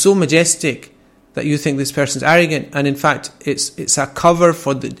so majestic that you think this person's arrogant, and in fact it's a cover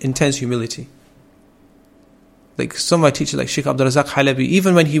for the intense humility. Like some of my teachers, like Sheikh Abdul Razak Halabi,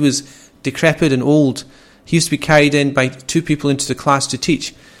 even when he was decrepit and old, he used to be carried in by 2 people into the class to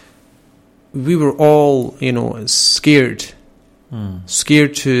teach. We were all, scared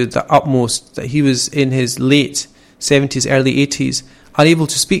to the utmost that he was in his late 70s, early 80s, unable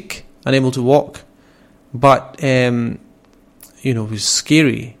to speak, unable to walk. But, it was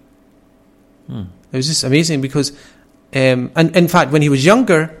scary. It was just amazing because, and in fact, when he was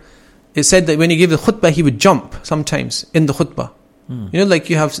younger, it said that when he gave the khutbah, he would jump sometimes in the khutbah. Like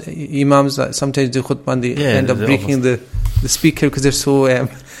you have imams that sometimes do khutbah and they end up breaking the speaker because they're so...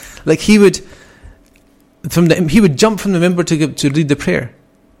 like he would jump from the minbar to read the prayer.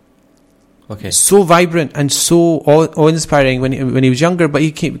 Okay. So vibrant and so awe-inspiring when he was younger, but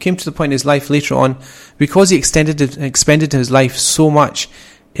he came to the point in his life later on, because he expended his life so much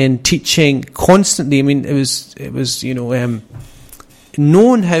in teaching constantly. I mean, it was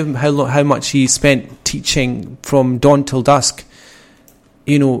known how much he spent teaching from dawn till dusk.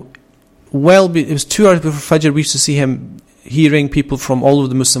 It was 2 hours before Fajr. We used to see him hearing people from all over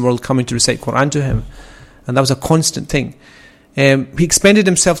the Muslim world coming to recite Quran to him, and that was a constant thing. He expended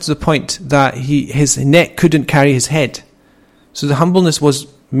himself to the point that his neck couldn't carry his head, so the humbleness was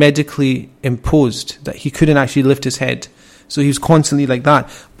medically imposed that he couldn't actually lift his head. So he was constantly like that.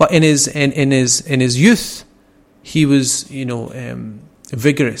 But in his youth, he was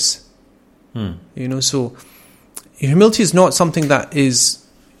vigorous. So humility is not something that is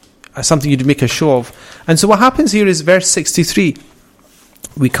something you'd make a show of. And so what happens here is verse 63.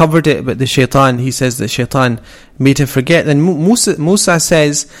 We covered it about the shaitan. He says that shaitan made him forget. Then Musa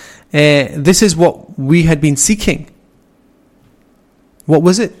says, this is what we had been seeking. What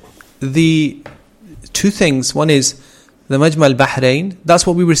was it? The 2 things. One is the Majma al-Bahrain. That's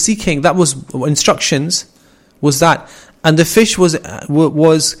what we were seeking. That was instructions. Was that. And the fish was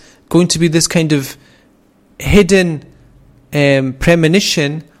going to be this kind of hidden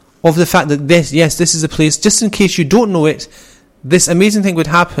premonition of the fact that this is a place, just in case you don't know it, this amazing thing would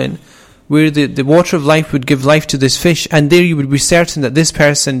happen where the water of life would give life to this fish, and there you would be certain that this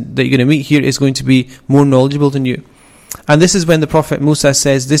person that you're going to meet here is going to be more knowledgeable than you. And this is when the Prophet Musa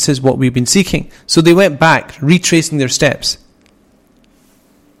says, this is what we've been seeking. So they went back, retracing their steps.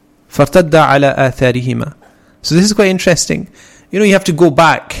 فَارْتَدَّ عَلَىٰ آثَارِهِمَا. So this is quite interesting. You have to go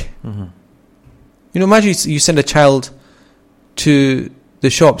back. Imagine you send a child to the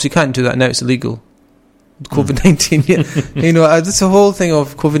shops. You can't do that now, it's illegal. COVID-19, this the whole thing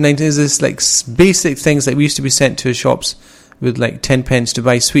of COVID-19 is this like basic things that we used to be sent to shops with like 10 pence to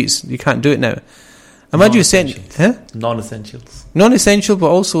buy sweets. You can't do it now. Imagine you sent non-essential, but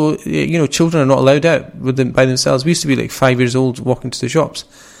also children are not allowed out by themselves. We used to be like 5 years old walking to the shops.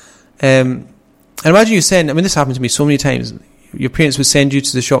 And imagine you send. I mean, this happened to me so many times. Your parents would send you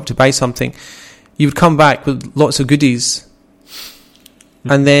to the shop to buy something. You would come back with lots of goodies,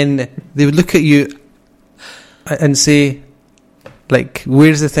 and then they would look at you and say, like,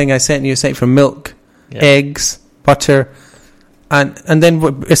 where's the thing I sent you? Aside from milk, eggs, butter, and then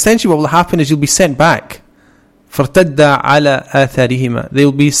essentially what will happen is you'll be sent back. فَارْتَدَّ عَلَىٰ آثَارِهِمَا. They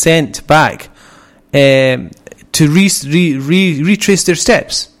will be sent back to retrace their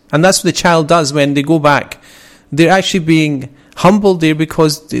steps. And that's what the child does when they go back. They're actually being humbled there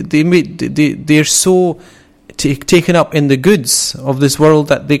because they're so taken up in the goods of this world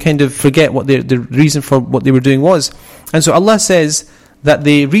that they kind of forget what the reason for what they were doing was. And so Allah says that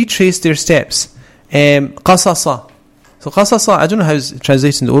they retraced their steps. Qasasa. So qasasa, I don't know how it's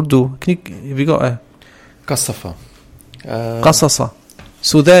translated in Urdu. Have you got a... Qasafa. Qasasa.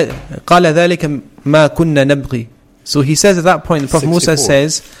 So that قَالَ ذَلِكَ مَا كُنَّا نَبْغِي. So he says at that point, the Prophet 64. Musa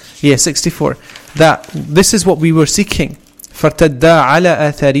says, 64, that this is what we were seeking. فَارْتَدَّا عَلَىٰ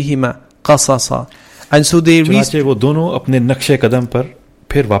آثَارِهِمَا قَصَصًا. And so they चुनाचे वो दोनों अपने नक्शे कदम पर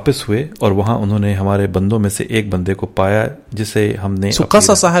फिर वापस हुए और वहाँ उन्होंने हमारे बंदों में से एक बंदे को पाया जिसे हमने So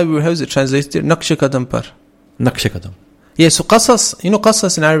qasasa, how is it translated? Naqsh kadam par. Naqsh kadam. Yeah, so qasas,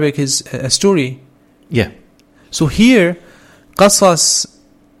 qasas in Arabic is a story. Yeah. So here, qasas,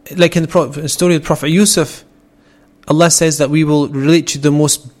 like in the story of the Prophet Yusuf, Allah says that we will relate to the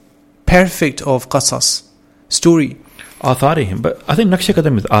most perfect of qasas, story. Atharihim, but I think Naqsh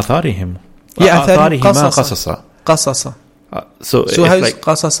kadam is atharihim. Yeah, atharihim qasasa. Qasasa. So how is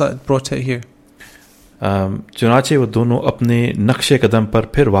qasasa brought out here? चुनाचे वो दोनों अपने नक्शे कदम पर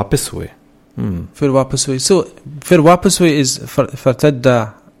फिर वापस हुए. फिर वापस हुए. So फिर वापस हुए is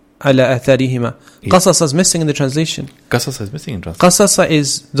fartadda ala atharihima. Qasasa is missing in the translation. Qasasa is missing in translation. Qasasa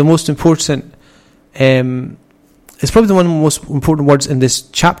is the most important It's probably one of the most important words in this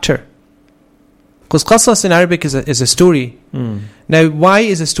chapter. Because qasas in Arabic is a story. Now, why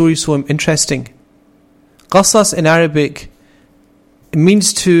is a story so interesting? Qasas in Arabic, it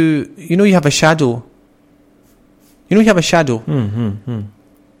means to, you have a shadow. You have a shadow.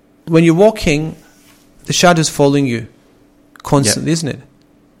 When you're walking, the shadow's following you constantly, isn't it?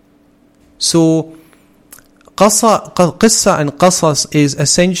 So, qissa and qasas is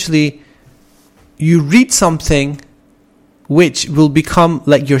essentially, you read something which will become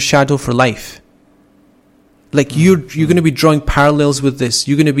like your shadow for life. Like you're going to be drawing parallels with this.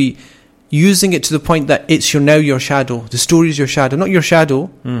 You're going to be using it to the point that it's now your shadow. The story is your shadow, not your shadow,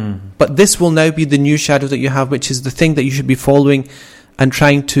 but this will now be the new shadow that you have, which is the thing that you should be following and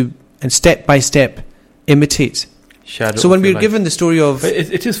trying to, and step by step, imitate. Shadow. So when we're given the story of... But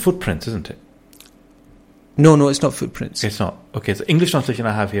it is footprints, isn't it? No, it's not footprints. It's not. Okay, so English translation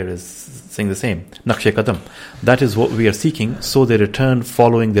I have here is saying the same. Naqsh Qadam. That is what we are seeking, so they return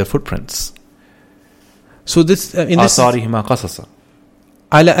following their footprints. So this... Atharihima qasasa.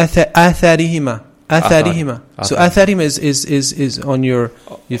 Ala atharihima. Atharihima. So atharihima is on your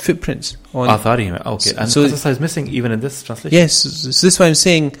footprints. On Atharihima, okay. And so qasasa is missing even in this translation. Yes, so this is why I'm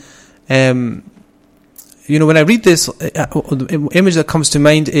saying... when I read this, the image that comes to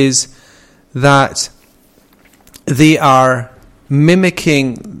mind is that they are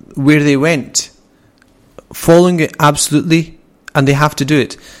mimicking where they went, following it absolutely, and they have to do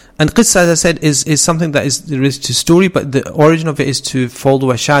it. And qissa, as I said, is something that is related to story, but the origin of it is to follow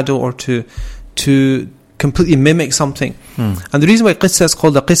a shadow or to completely mimic something. And the reason why qissa is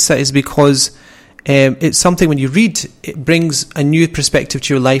called a qissa is because it's something when you read, it brings a new perspective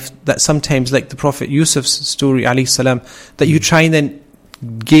to your life that sometimes, like the Prophet Yusuf's story, alayhi salam, that you try and then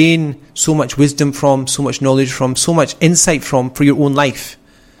gain so much wisdom from, so much knowledge from, so much insight from for your own life.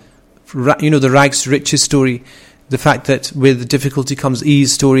 The rags to riches story, the fact that with difficulty comes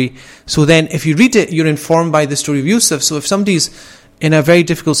ease story. So then if you read it, you're informed by the story of Yusuf. So if somebody's in a very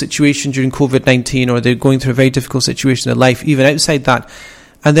difficult situation during COVID-19, or they're going through a very difficult situation in life, even outside that,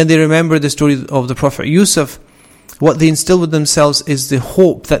 and then they remember the story of the Prophet Yusuf, what they instill with themselves is the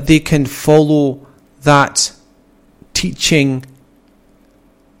hope that they can follow that teaching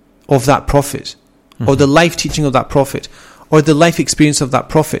of that Prophet, or the life teaching of that Prophet, or the life experience of that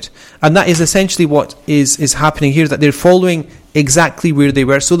Prophet. And that is essentially what is happening here, that they're following exactly where they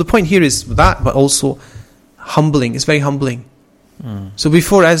were. So the point here is that, but also humbling. It's very humbling. So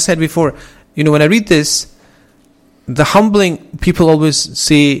before, as I said before, when I read this, the humbling, people always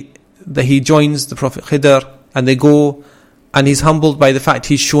say that he joins the Prophet Khidr and they go, and he's humbled by the fact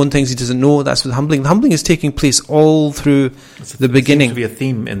he's shown things he doesn't know. That's what humbling. The humbling is taking place all through the beginning. Seems to be a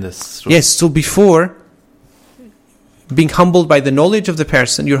theme in this story. Yes, so before being humbled by the knowledge of the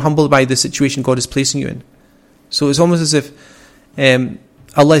person, you're humbled by the situation God is placing you in. So it's almost as if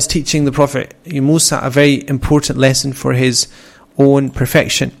Allah is teaching the Prophet Musa a very important lesson for his own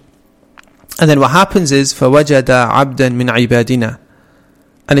perfection. And then what happens is فَوَجَدَ عَبْدًا مِنْ عِبَادِنَا,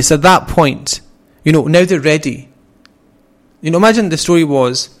 and it's at that point, now they're ready. Imagine the story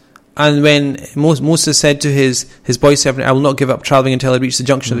was, and when Moses said to his boy servant, I will not give up travelling until I reach the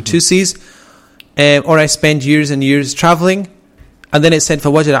junction of the two seas, or I spend years and years travelling. And then it said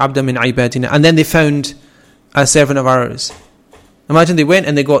فَوَجَدَ عَبْدًا مِنْ عِبَادِنَا, and then they found a servant of ours. Imagine they went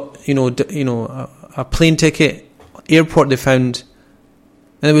and they got a plane ticket, airport they found,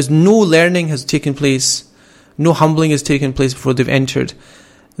 and there was no learning has taken place, no humbling has taken place before they've entered.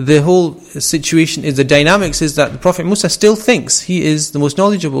 The whole situation is, the dynamics is that the Prophet Musa still thinks he is the most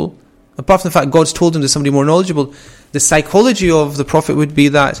knowledgeable. Apart from the fact God's told him there's somebody more knowledgeable, the psychology of the Prophet would be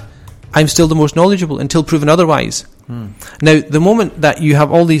that I'm still the most knowledgeable until proven otherwise. Now, the moment that you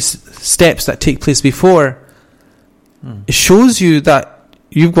have all these steps that take place before, it shows you that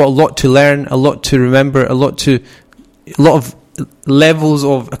you've got a lot to learn, a lot to remember, a lot of levels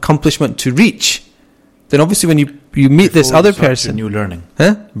of accomplishment to reach. Then obviously when you meet this other person, new learning.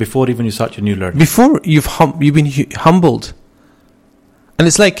 Before even you start your new learning, before you've been humbled. And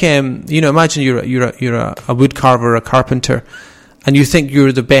it's like imagine you're a wood carver, a carpenter, and you think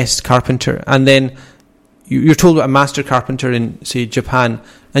you're the best carpenter, and then you're told about a master carpenter in, say, Japan,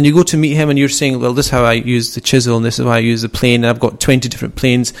 and you go to meet him and you're saying, well, this is how I use the chisel and this is how I use the plane, and I've got 20 different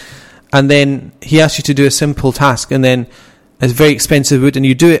planes, and then he asks you to do a simple task, and then it's very expensive wood, and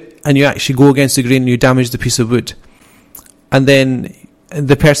you do it, and you actually go against the grain and you damage the piece of wood. And then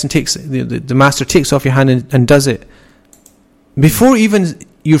the person the master takes off your hand and does it. Before even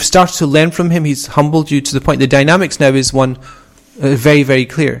you've started to learn from him, he's humbled you to the point. The dynamics now is one very, very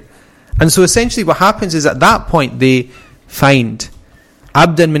clear. And so essentially what happens is at that point they find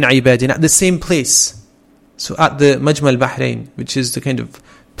Abdan min Ibadin at the same place. So at the Majma al-Bahrain, which is the kind of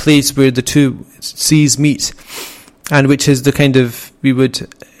place where the two seas meet, and which is the kind of, we would,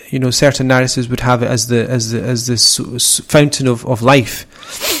 certain narratives would have it as the fountain of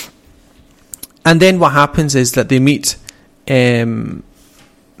life. And then what happens is that they meet upon,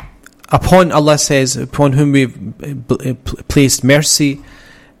 Allah says, upon whom we've placed mercy.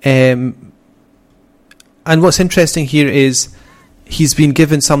 And what's interesting here is he's been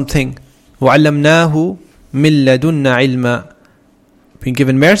given something. وَعَلَّمْنَاهُ مِن لَدُنَّا عِلْمًا. Been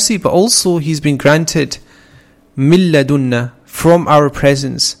given mercy, but also he's been granted مِن لَدُنَّا, from our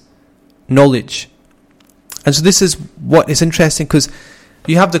presence, knowledge. And so this is what is interesting, because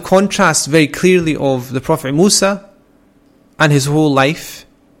you have the contrast very clearly of the Prophet Musa and his whole life,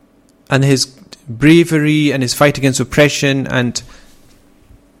 and his bravery and his fight against oppression, and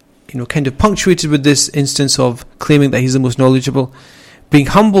kind of punctuated with this instance of claiming that he's the most knowledgeable, being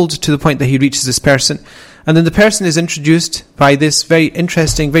humbled to the point that he reaches this person. And then the person is introduced by this very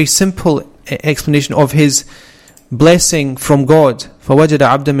interesting, very simple explanation of his blessing from God. فَوَجَدَ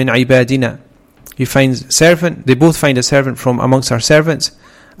عَبْدًا مِنْ عِبَادِنَا. He finds servant, they both find a servant from amongst our servants.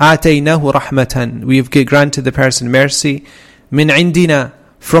 آتَيْنَاهُ رَحْمَةً. We have granted the person mercy. مِنْ عِنْدِنَا.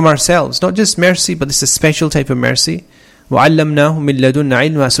 From ourselves. Not just mercy, but this is a special type of mercy. وَعَلَّمْنَاهُ مِن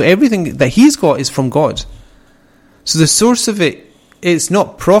لَدُنَّا عِلْمًا. So everything that he's got is from God. So the source of it is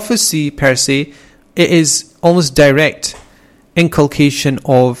not prophecy per se, it is almost direct inculcation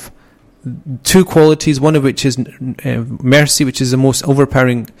of two qualities, one of which is mercy, which is the most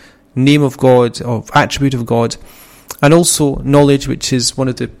overpowering name of God, of attribute of God, and also knowledge, which is one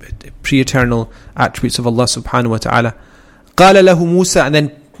of the pre-eternal attributes of Allah subhanahu wa ta'ala. قَالَ لَهُ مُوسَى. And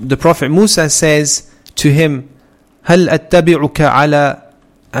then the Prophet Musa says to him, هَلْ أَتَّبِعُكَ عَلَى.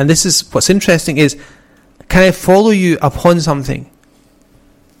 And this is what's interesting is, can I follow you upon something?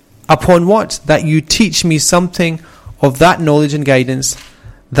 Upon what? That you teach me something of that knowledge and guidance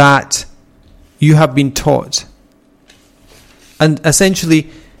that you have been taught. And essentially,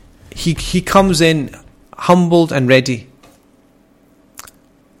 he comes in humbled and ready.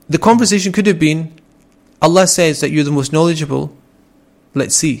 The conversation could have been, Allah says that you're the most knowledgeable,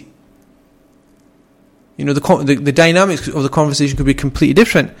 let's see. The dynamics of the conversation could be completely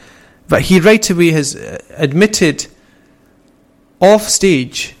different. But he right away has admitted off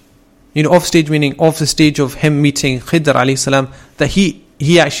stage, off stage meaning off the stage of him meeting Khidr alayhi salam, that he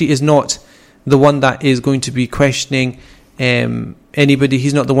actually is not the one that is going to be questioning anybody.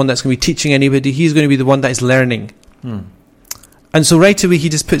 He's not the one that's going to be teaching anybody. He's going to be the one that is learning. And so right away he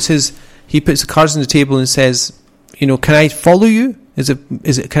just puts the cards on the table and says, can I follow you?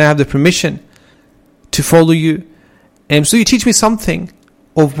 Can I have the permission to follow you? So you teach me something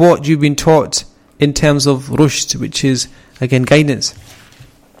of what you've been taught in terms of rushd, which is again guidance.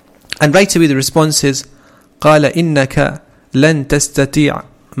 And right away the response is, قَالَ إِنَّكَ لَن تَسْتَطِيعَ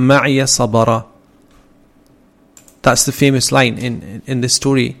مَعِيَ صَبَرًا. That's the famous line in this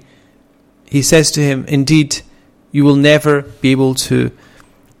story. He says to him, indeed, you will never be able to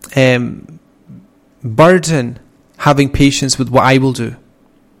burden having patience with what I will do.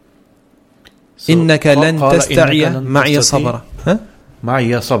 إِنَّكَ لَن تَسْتَطِيعَ مَعِيَ صَبَرًا.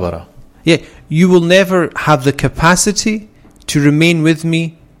 مَعِيَ صَبَرًا. Yeah, you will never have the capacity to remain with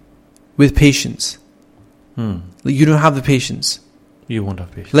me with patience. You don't have the patience. You won't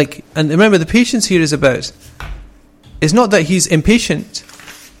have patience. And remember, the patience here is about, it's not that he's impatient,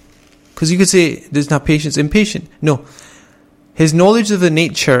 because you could say there's not patience, impatient. No, his knowledge of the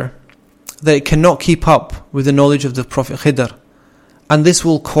nature that it cannot keep up with the knowledge of the Prophet Khidr, and this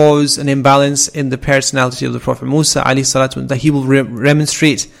will cause an imbalance in the personality of the Prophet Musa alayhi salatu, that he will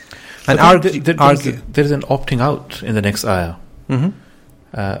remonstrate and argue. There's an opting out in the next ayah,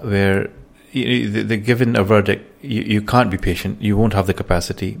 where they're given a verdict. You can't be patient. You won't have the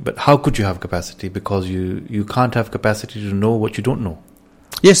capacity. But how could you have capacity? Because you can't have capacity to know what you don't know.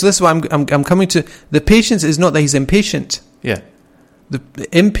 Yes, so that's why I'm coming to. The patience is not that he's impatient. Yeah. The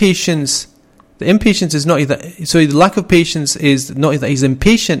impatience is not either. So the lack of patience is not that he's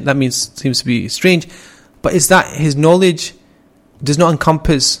impatient. That seems to be strange, but it's that his knowledge does not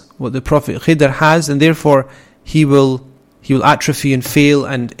encompass what the Prophet Khidr has, and therefore he will atrophy and fail.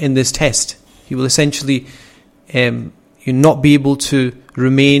 And in this test, he will essentially not be able to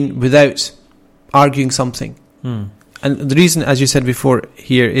remain without arguing something. And the reason, as you said before,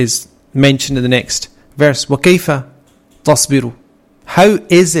 here is mentioned in the next verse. وَكَيْفَ تَصْبِرُ. How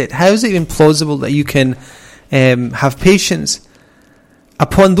is it even plausible that you can have patience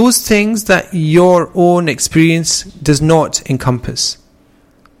upon those things that your own experience does not encompass?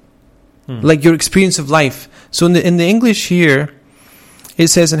 Like your experience of life. So in the English here, it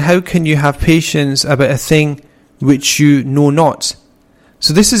says, and how can you have patience about a thing which you know not?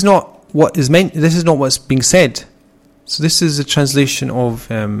 So this is not what is meant. This is not what's being said. So this is a translation of.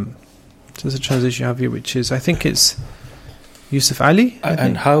 There's a translation you have here, which is, I think it's Yusuf Ali.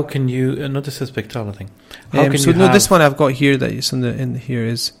 And how can you? No, this is Pickthall, I think. How can you this one I've got here that is in here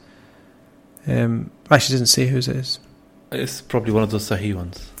is. Actually, doesn't say whose it is. It's probably one of those Sahih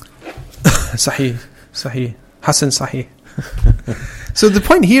ones. Sahih, Hassan Sahih. So the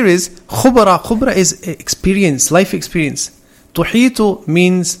point here is khubra is experience, life experience. Tuhitu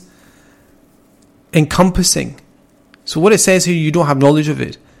means encompassing. So what it says here, you don't have knowledge of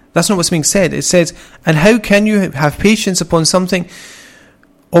it. That's not what's being said. It says, and how can you have patience upon something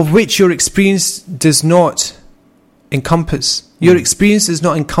of which your experience does not encompass? Your experience does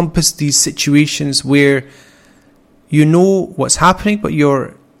not encompass these situations where you know what's happening, but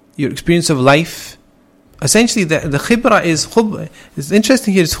your experience of life, essentially the khibra is khubra. It's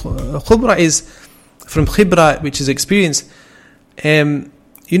interesting here. Khubra is from khibra, which is experience.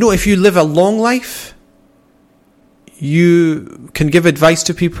 If you live a long life, you can give advice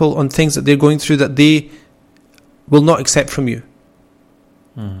to people on things that they're going through that they will not accept from you.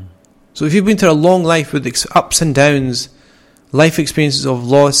 So if you've been through a long life with ups and downs, life experiences of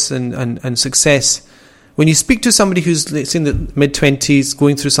loss and success, when you speak to somebody who's, let's say, in the mid-20s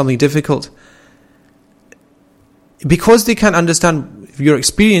going through something difficult, because they can't understand your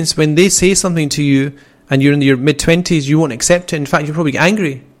experience, when they say something to you and you're in your mid-20s, you won't accept it. In fact, you'll probably get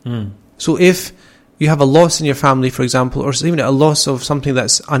angry. So if you have a loss in your family, for example, or even a loss of something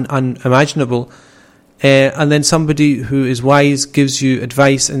that's unimaginable, and then somebody who is wise gives you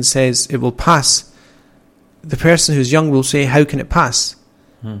advice and says it will pass, the person who's young will say, how can it pass?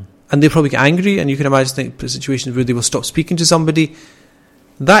 And they'll probably get angry, and you can imagine situations where they will stop speaking to somebody.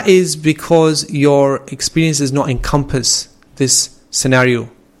 That is because your experience does not encompass this scenario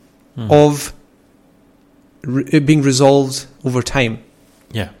of it being resolved over time.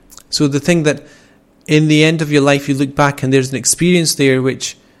 Yeah. So the thing that in the end of your life you look back and there's an experience there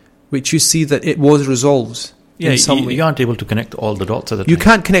which you see that it was resolved in some way. You aren't able to connect all the dots at the time. You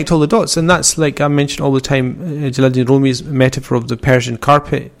can't connect all the dots, and that's like I mention all the time, Jalaluddin Rumi's metaphor of the Persian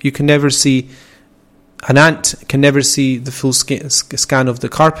carpet. You can never see, an ant can never see the full scan of the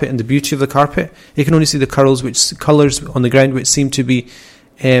carpet and the beauty of the carpet. It can only see the colours on the ground which seem to be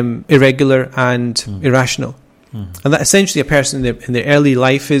irregular and irrational. And that essentially a person in their early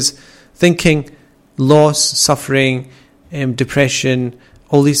life is thinking loss, suffering, depression,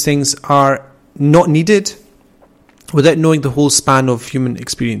 all these things are not needed without knowing the whole span of human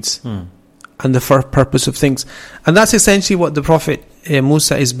experience and the purpose of things. And that's essentially what the Prophet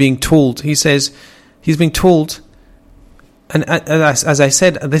Musa is being told. He says he's being told, and as I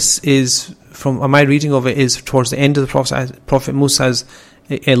said, this is from my reading of it is towards the end of the Prophet Musa's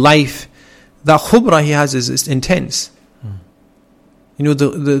life. That khubra he has is intense.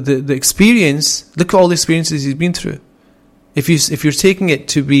 The experience. Look at all the experiences he's been through. If you're taking it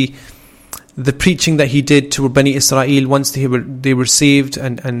to be the preaching that he did to Bani Israel once they were saved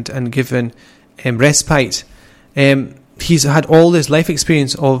and given respite, he's had all this life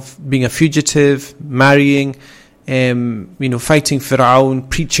experience of being a fugitive, marrying, fighting Fir'aun,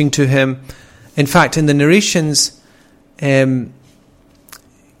 preaching to him. In fact, in the narrations, Allah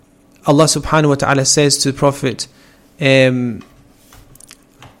subhanahu wa ta'ala says to the Prophet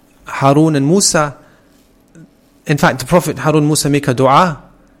Harun and Musa, in fact the Prophet Harun and Musa make a dua,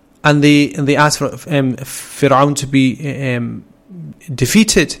 and they ask for Fir'aun to be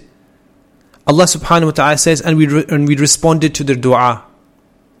defeated. Allah subhanahu wa ta'ala says, and we responded to their dua.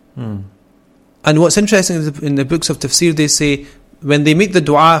 And what's interesting is in the books of tafsir, they say when they make the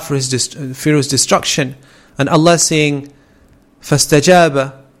dua for Pharaoh's destruction, and Allah saying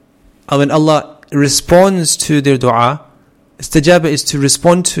fastajaba, and when Allah responds to their dua, istajaba is to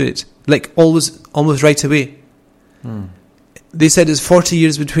respond to it, like almost right away. They said it's 40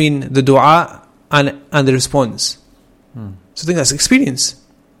 years between the dua and the response. So I think that's experience.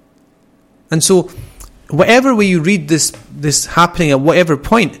 And so whatever way you read this happening at whatever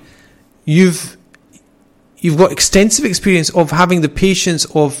point, you've got extensive experience of having the patience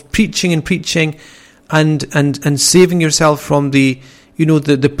of preaching and saving yourself from the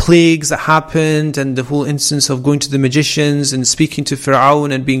plagues that happened, and the whole instance of going to the magicians and speaking to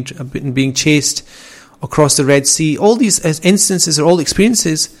Fir'aun and being chased across the Red Sea. All these instances are all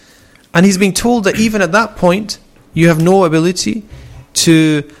experiences, and he's being told that even at that point you have no ability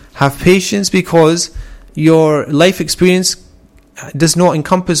to have patience because your life experience does not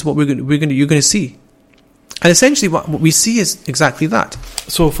encompass what you're going to see. And essentially what we see is exactly that.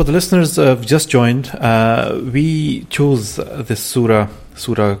 So for the listeners who have just joined, we chose this surah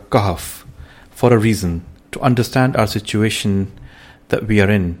Surah Kahf for a reason, to understand our situation that we are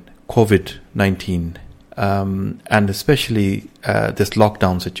in, COVID-19, and especially this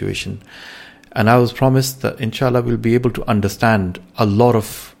lockdown situation. And I was promised that inshallah we'll be able to understand a lot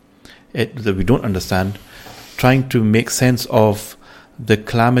of it that we don't understand, trying to make sense of the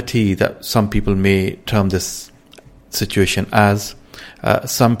calamity that some people may term this situation as.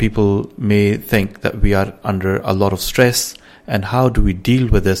 Some people may think that we are under a lot of stress, and how do we deal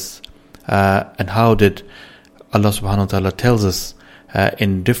with this, and how did Allah subhanahu wa ta'ala tells us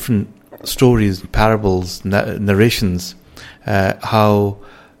in different stories, parables, narrations, how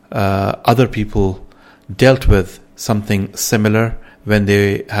other people dealt with something similar when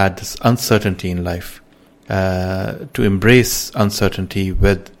they had this uncertainty in life, to embrace uncertainty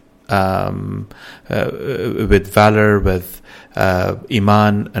with valor, with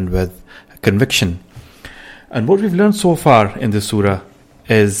iman, and with conviction. And what we've learned so far in this surah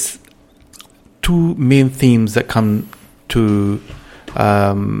is two main themes that come to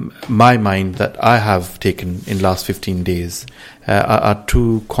my mind that I have taken in last 15 days, are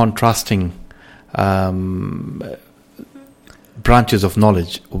two contrasting branches of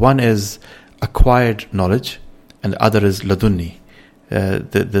knowledge. One is acquired knowledge, and the other is ladunni,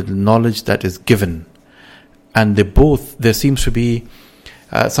 the knowledge that is given. And there seems to be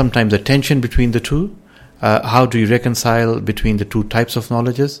sometimes a tension between the two. How do you reconcile between the two types of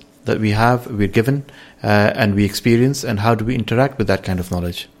knowledges that we're given, and we experience, and how do we interact with that kind of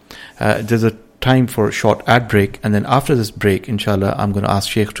knowledge? There's a time for a short ad break, and then after this break, inshallah, I'm going to ask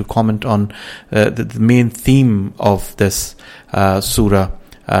Sheikh to comment on the main theme of this surah.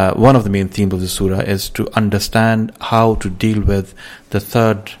 One of the main themes of the surah is to understand how to deal with the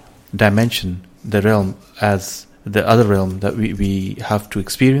third dimension, the realm, as the other realm that we have to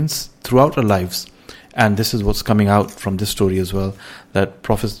experience throughout our lives. And this is what's coming out from this story as well, that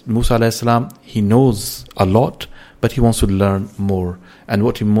Prophet Musa alayhi salam, he knows a lot, but he wants to learn more. And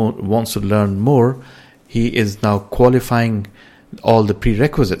what he wants to learn more, he is now qualifying all the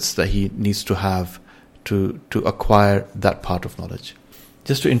prerequisites that he needs to have to acquire that part of knowledge.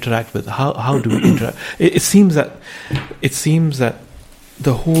 Just to interact with, how do we interact? It seems that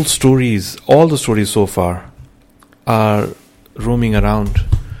the whole stories, all the stories so far, are roaming around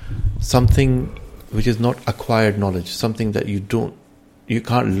something which is not acquired knowledge, something that you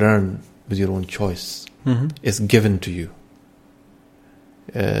can't learn with your own choice. Mm-hmm. It's given to you.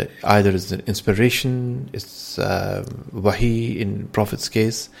 Either it's an inspiration, it's wahi in Prophet's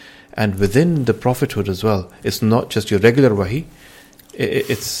case, and within the prophethood as well. It's not just your regular wahi,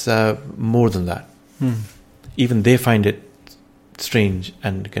 it's more than that. Mm. Even they find it strange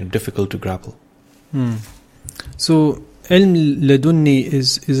and kind of difficult to grapple. Mm. So ilm ladunni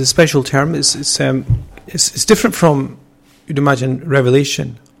is a special term. It's different from, you'd imagine,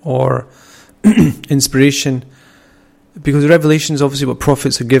 revelation or inspiration, because revelation is obviously what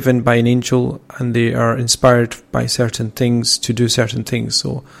prophets are given by an angel, and they are inspired by certain things to do certain things.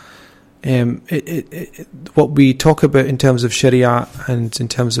 So what we talk about in terms of Sharia and in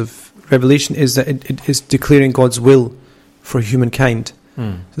terms of revelation is that it is declaring God's will for humankind.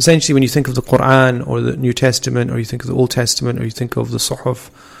 So essentially, when you think of the Quran or the New Testament, or you think of the Old Testament, or you think of the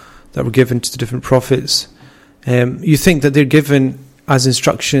Suhuf that were given to the different prophets, you think that they're given as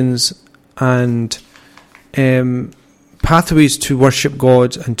instructions and pathways to worship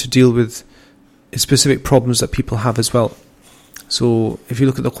God and to deal with specific problems that people have as well. So if you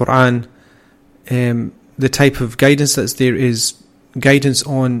look at the Quran, the type of guidance that's there is guidance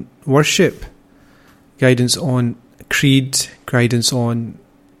on worship, guidance on creed, guidance on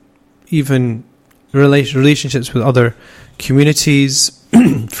even relationships with other communities,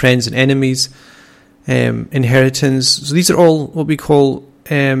 friends and enemies, inheritance. So these are all what we call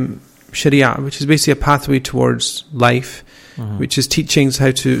Sharia, which is basically a pathway towards life, which is teachings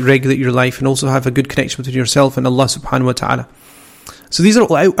how to regulate your life and also have a good connection between yourself and Allah subhanahu wa ta'ala. So these are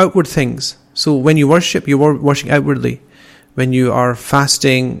all outward things. So when you worship, you're worshiping outwardly. When you are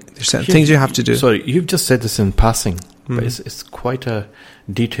fasting, there's certain things you have to do. Sorry, you've just said this in passing, but it's quite a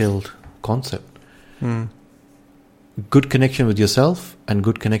detailed concept. Good connection with yourself and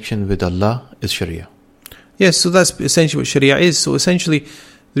good connection with Allah is Sharia. Yes, so that's essentially what Sharia is. So essentially,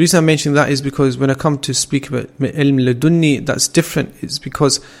 the reason I'm mentioning that is because when I come to speak about ilm ladunni, that's different. It's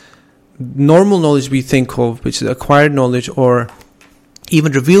because normal knowledge we think of, which is acquired knowledge or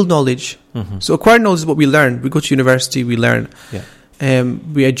even revealed knowledge. So acquired knowledge is what we learn. We go to university, we learn.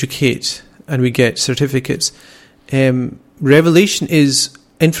 We educate and we get certificates. Revelation is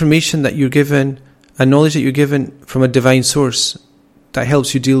information that you're given, and knowledge that you're given from a divine source that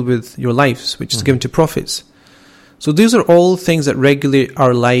helps you deal with your lives, which is given to prophets. So these are all things that regulate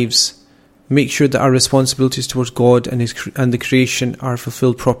our lives, make sure that our responsibilities towards God and the creation are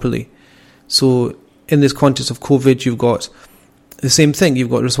fulfilled properly. So in this context of COVID, you've got the same thing.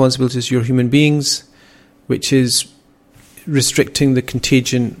 You've got responsibilities to your human beings, which is restricting the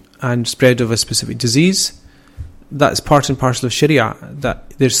contagion and spread of a specific disease. That's part and parcel of Sharia,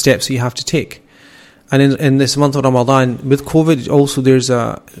 that there's steps that you have to take. And in this month of Ramadan, with COVID, also there's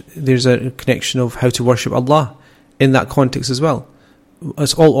a connection of how to worship Allah in that context as well.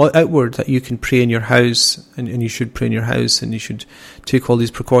 It's all outward, that you can pray in your house, and you should pray in your house, and you should take all these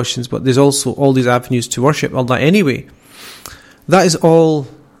precautions. But there's also all these avenues to worship Allah anyway. That is all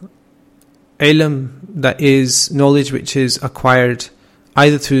ilm, that is knowledge which is acquired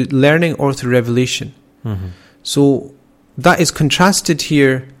either through learning or through revelation. Mm-hmm. So that is contrasted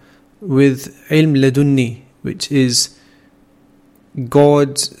here with ilm ladunni, which is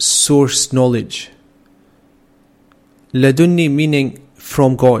God's source knowledge. Ladunni meaning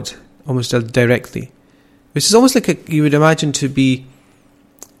from God, almost directly, which is almost like you would imagine to be,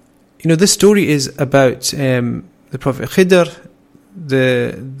 this story is about the Prophet Khidr.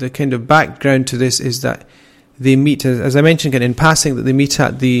 The kind of background to this is that they meet, as I mentioned again in passing, that they meet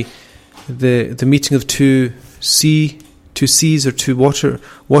at the meeting of two seas or two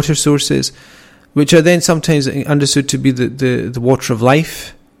water sources, which are then sometimes understood to be the water of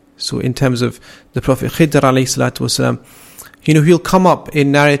life. So in terms of the Prophet Khidr alayhi salatu wasalam, he'll come up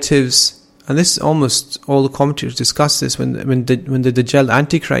in narratives, and this almost all the commentators discuss this, when the Dajjal, the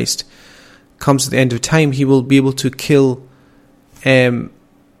Antichrist, comes at the end of time, he will be able to kill and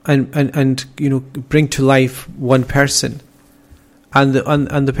bring to life one person, and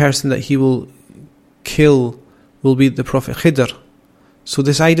the person that he will kill will be the Prophet Khidr. So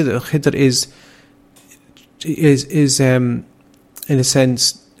this idea that Khidr is in a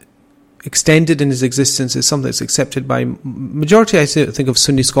sense extended in his existence is something that's accepted by majority, I think, of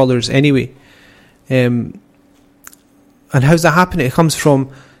Sunni scholars anyway. And how's that happening? It comes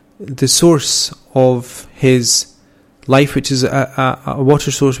from the source of his life, which is a water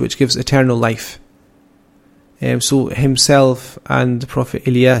source which gives eternal life. So himself and the Prophet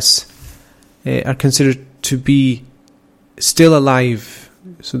Ilyas are considered to be still alive.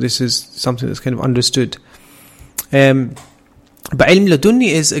 So this is something that's kind of understood. But ilm ladunni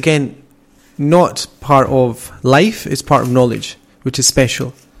is, again, not part of life, it's part of knowledge, which is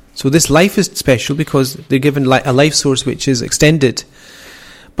special. So this life is special because they're given a life source which is extended.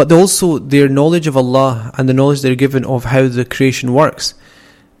 But also their knowledge of Allah and the knowledge they're given of how the creation works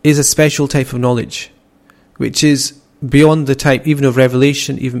is a special type of knowledge, which is beyond the type even of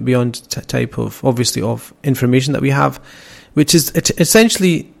revelation, even beyond type of, obviously, of information that we have, which is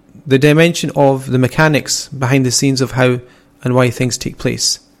essentially the dimension of the mechanics behind the scenes of how and why things take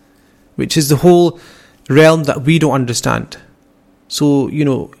place, which is the whole realm that we don't understand. So,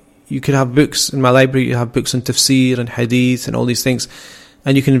 you could have books in my library, you have books on tafsir and hadith and all these things,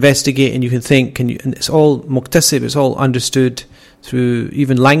 and you can investigate and you can think, and it's all muktasib, it's all understood through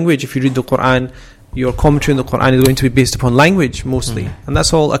even language. If you read the Quran, your commentary on the Quran is going to be based upon language mostly, and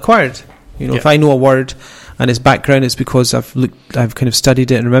that's all acquired. If I know a word and its background, it's because I've kind of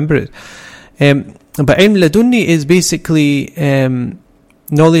studied it and remember it. But ilm ladunni is basically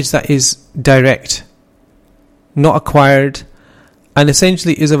knowledge that is direct, not acquired, and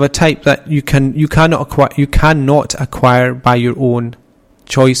essentially is of a type that you cannot acquire by your own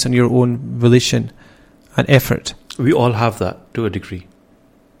choice and your own volition and effort. We all have that to a degree.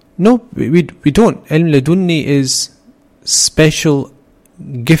 No, we don't. Ilm ladunni is special,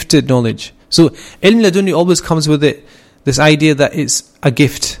 gifted knowledge. So ilm ladunni always comes with it this idea that it's a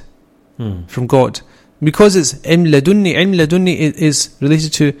gift from God. Because it's ilm ladunni is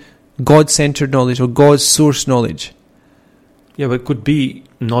related to God-centered knowledge or God's source knowledge. Yeah, but it could be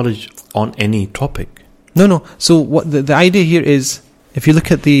knowledge on any topic. No. So what the idea here is, if you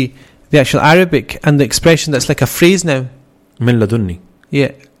look at the actual Arabic and the expression that's like a phrase now. Min ladunni.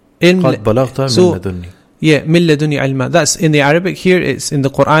 Yeah. قَدْ بَلَغْتَ مِن لَدُنِّي. Yeah, min ladunni ilma. That's in the Arabic here. It's in the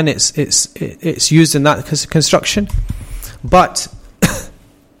Quran. It's used in that construction. But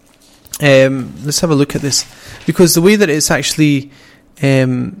let's have a look at this, because the way that it's actually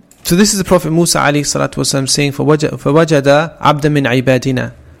so this is the Prophet Musa alayhi salatu wasalam saying, فَوَجَدَ عَبْدًا مِنْ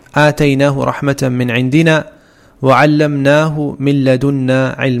عِبَادِنَا آتَيْنَاهُ رَحْمَةً مِنْ عِنْدِنَا وَعَلَّمْنَاهُ مِنْ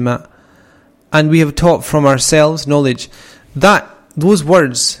لَدُنَّا عِلْمًا. And we have taught from ourselves knowledge. Those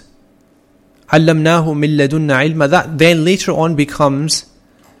words, عَلَّمْنَاهُ مِنْ لَدُنَّا عِلْمًا, that then later on becomes,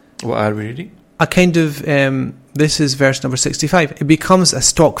 what are we reading? A kind of this is verse number 65. It becomes a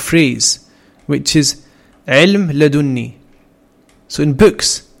stock phrase, which is ilm ladunni. So in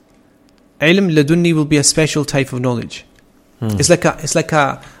books, ilm ladunni will be a special type of knowledge. It's like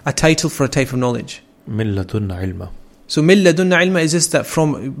a title for a type of knowledge. Min ladunna ilma. So min ladunna ilma is just that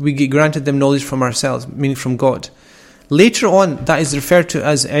we get granted them knowledge from ourselves, meaning from God. Later on, that is referred to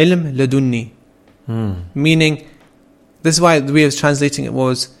as ilm ladunni, meaning, this is why the way I was translating it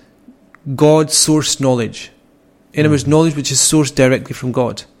was God sourced knowledge. In other words, knowledge which is sourced directly from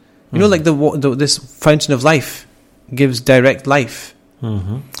God. You know, like this fountain of life gives direct life.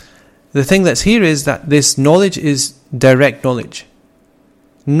 The thing that's here is that this knowledge is direct knowledge,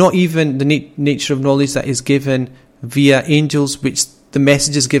 not even the nature of knowledge that is given via angels, which the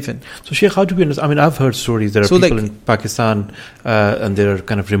message is given. So Sheikh, how do we understand? I mean, I've heard stories. There are people in Pakistan, and there are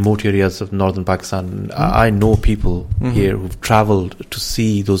kind of remote areas of northern Pakistan. I know people here who've travelled to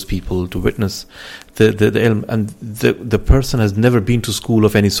see those people, to witness the ilm, and the person has never been to school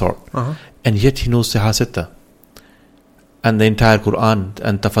of any sort, and yet he knows Siha Sitta and the entire Quran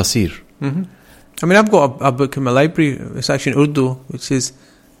and tafsir. I mean, I've got a book in my library. It's actually in Urdu, which is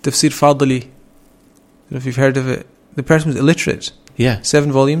Tafsir Fadli. I don't know if you've heard of it. The person was illiterate. Yeah.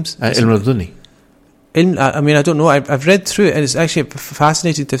 7 volumes. Ilm al-Dunni. I mean, I don't know. I've read through it, and it's actually a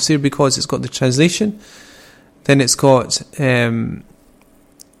fascinating tafsir because it's got the translation. Then it's got he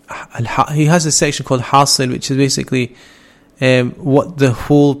has a section called Hasil, which is basically what the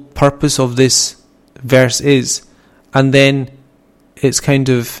whole purpose of this verse is, and then its kind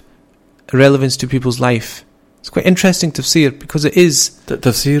of relevance to people's life. It's quite interesting tafsir because it is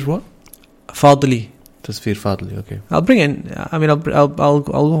Tafsir what? Fadli. Tafsir Fadli. Okay. I'll bring in. I mean, I'll go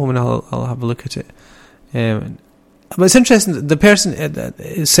home and I'll have a look at it. But it's interesting that the person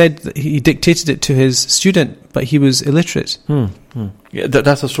said that he dictated it to his student, but he was illiterate. Yeah,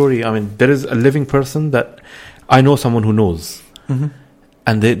 that's a story. I mean, there is a living person that I know, someone who knows,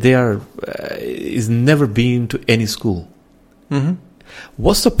 and they are is never been to any school.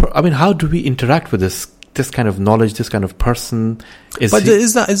 What's the? I mean, how do we interact with this kind of knowledge, this kind of person? Is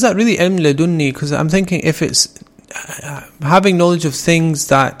that really ilm ladunni? Because I'm thinking if it's having knowledge of things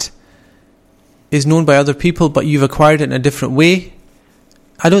that is known by other people, but you've acquired it in a different way,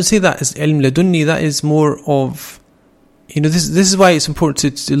 I don't say that as ilm ladunni. That is more of, this is why it's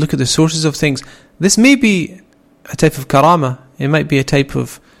important to look at the sources of things. This may be a type of karama. It might be a type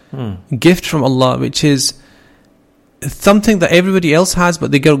of gift from Allah, which is something that everybody else has,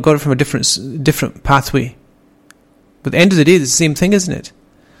 but they got it from a different pathway. But at the end of the day, it's the same thing, isn't it?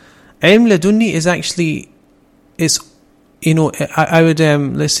 Ilm ladunni is actually, I would,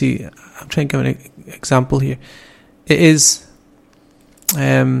 let's see, I'm trying to give an example here. It is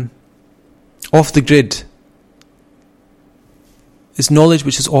off the grid. It's knowledge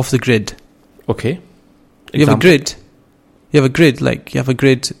which is off the grid. Okay. You have a grid. Like you have a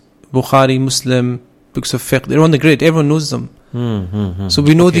grid, Bukhari, Muslim, books of fiqh, they're on the grid. Everyone knows them. So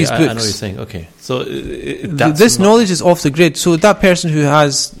we know these books. I know what you're saying. Okay, so this knowledge is off the grid. So that person who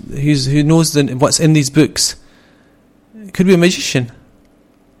knows what's in these books could be a magician.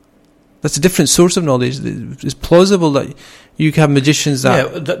 That's a different source of knowledge. It's plausible that you can have magicians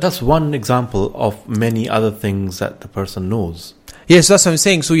that... Yeah, that's one example of many other things that the person knows. Yes, that's what I'm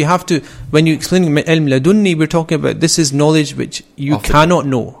saying. So you have to, when you explain ilm ladunni, we're talking about this is knowledge which you cannot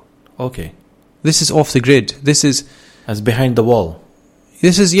know. Okay. This is off the grid. This is... As behind the wall.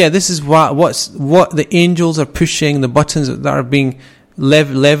 This is what the angels are pushing, the buttons that are being...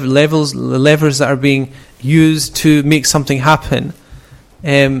 levers that are being used to make something happen.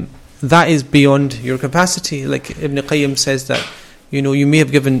 That is beyond your capacity. Like Ibn Qayyim says that, you may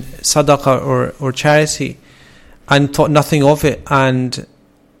have given sadaqah or charity and thought nothing of it, and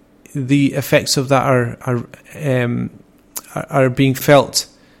the effects of that are being felt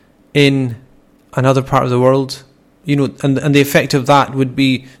in another part of the world, and the effect of that would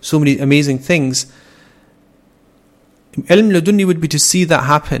be so many amazing things. Ilm ladunni would be to see that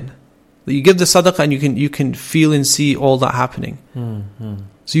happen. That you give the sadaqah and you can feel and see all that happening.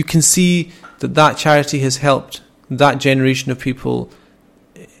 So you can see that charity has helped that generation of people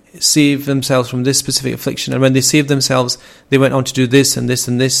save themselves from this specific affliction, and when they saved themselves, they went on to do this and this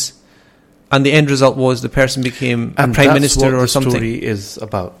and this, and the end result was the person became a prime minister or something. And that's what the story is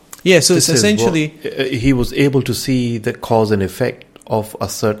about. Yeah, so it's essentially... he was able to see the cause and effect of a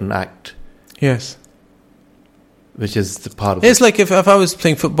certain act. Yes. Which is the part of it's like if I was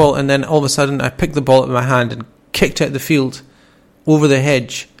playing football and then all of a sudden I picked the ball up in my hand and kicked it out the field over the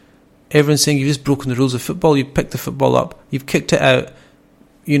hedge. Everyone's saying you've just broken the rules of football. You've picked the football up, you've kicked it out,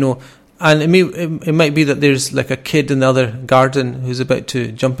 and it might be that there's like a kid in the other garden who's about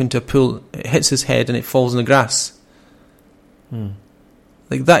to jump into a pool. It hits his head and it falls in the grass.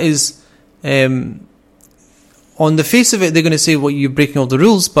 Like that is on the face of it, they're going to say, well, you're breaking all the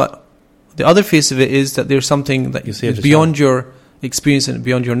rules, but The other face of it is that there's something that You see is it beyond your experience and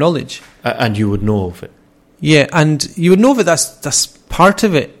beyond your knowledge. And you would know of it. Yeah, and you would know that that's part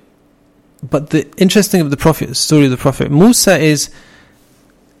of it. But the interesting of the story of the Prophet Musa is,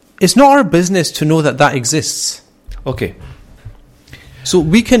 it's not our business to know that that exists. Okay. So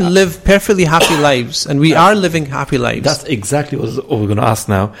we can live perfectly happy lives, and we are living happy lives. That's exactly what we're going to ask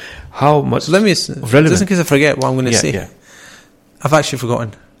now. How much So let me, relevant? just in case I forget what I'm going to say. Yeah. I've actually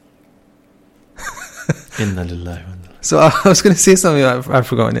forgotten. Inna lillahi wa inna ilaihi. So I was going to say something, I've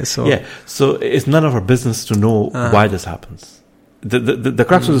forgotten it. So Yeah, so it's none of our business to know why this happens. The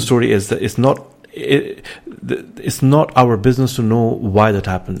crux of the story is that it's not our business to know why that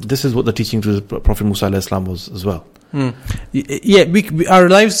happened. This is what the teaching to the Prophet Musa alayhi salam was as well. Yeah, we our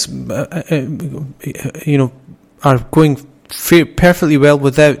lives, are going perfectly well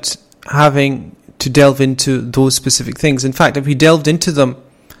without having to delve into those specific things. In fact, if we delved into them,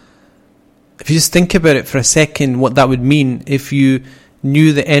 if you just think about it for a second, what that would mean if you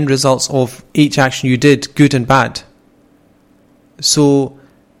knew the end results of each action you did, good and bad. So,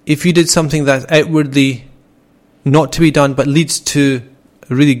 if you did something that's outwardly not to be done but leads to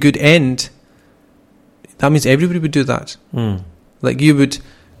a really good end, that means everybody would do that. Like you're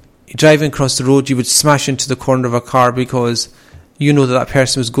driving across the road, you would smash into the corner of a car because you know that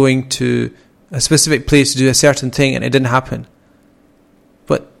person was going to a specific place to do a certain thing and it didn't happen.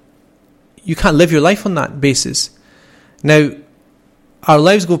 But you can't live your life on that basis. Now, our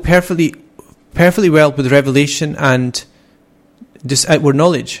lives go perfectly well with revelation and just outward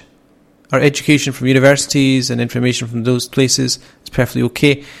knowledge. Our education from universities and information from those places is perfectly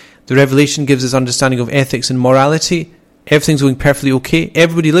okay. The revelation gives us understanding of ethics and morality. Everything's going perfectly okay.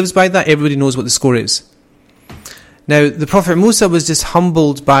 Everybody lives by that. Everybody knows what the score is. Now, the Prophet Musa was just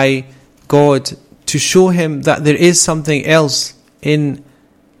humbled by God to show him that there is something else in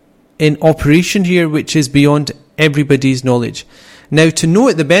operation here which is beyond everybody's knowledge. Now, to know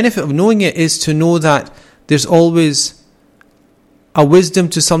it, the benefit of knowing it is to know that there's always a wisdom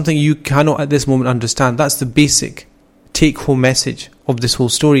to something you cannot at this moment understand. That's the basic take-home message of this whole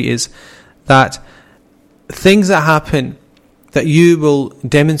story, is that things that happen that you will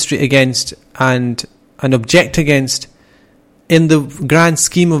demonstrate against and object against, in the grand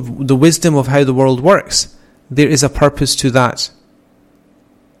scheme of the wisdom of how the world works, there is a purpose to that.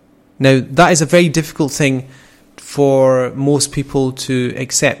 Now, that is a very difficult thing for most people to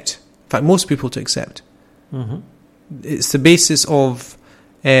accept. In fact, most people to accept. Mm-hmm. It's the basis of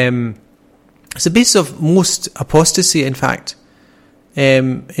most apostasy, in fact,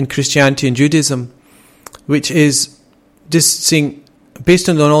 in Christianity and Judaism, which is just saying, based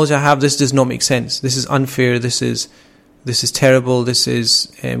on the knowledge I have, this does not make sense. This is unfair. This is terrible. This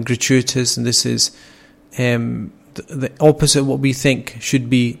is gratuitous, and this is the opposite of what we think should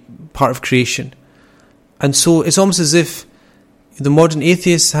be part of creation. And so it's almost as if the modern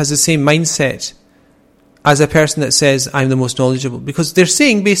atheist has the same mindset as a person that says, I'm the most knowledgeable. Because they're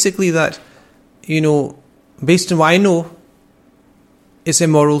saying basically that, based on what I know, it's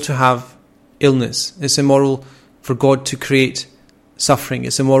immoral to have illness. It's immoral for God to create suffering.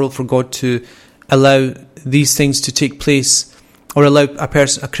 It's immoral for God to allow these things to take place, or allow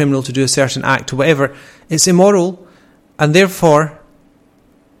a criminal to do a certain act or whatever. It's immoral, and therefore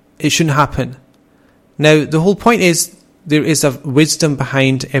it shouldn't happen. Now, the whole point is there is a wisdom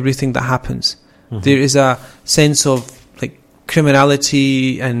behind everything that happens. Mm-hmm. There is a sense of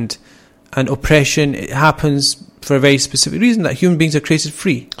criminality and oppression. It happens for a very specific reason, that human beings are created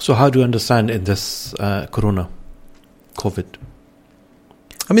free. So how do you understand in this COVID?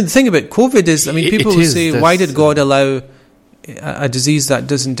 I mean, the thing about COVID is, people will say, why did God allow a disease that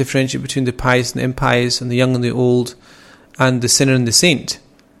doesn't differentiate between the pious and the impious, and the young and the old, and the sinner and the saint?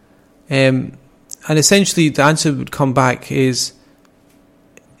 And essentially the answer would come back is,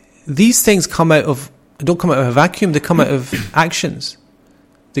 these things don't come out of a vacuum. They come out of actions.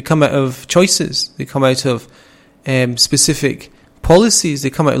 They come out of choices. They come out of specific policies. They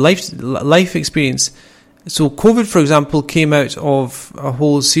come out of life experience. So COVID, for example, came out of a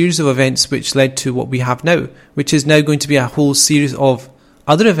whole series of events which led to what we have now, which is now going to be a whole series of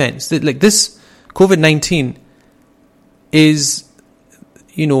other events. Like this COVID-19 is,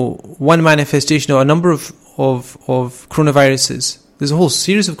 one manifestation of a number of coronaviruses. There's a whole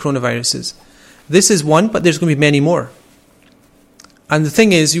series of coronaviruses. This is one, but there's going to be many more. And the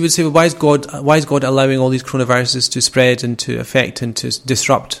thing is, you would say, well, why is God allowing all these coronaviruses to spread and to affect and to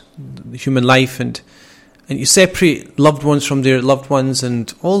disrupt the human life? And you separate loved ones from their loved ones,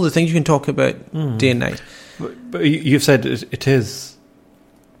 and all the things you can talk about day and night. But you've said it is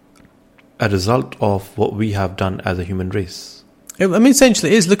a result of what we have done as a human race. I mean,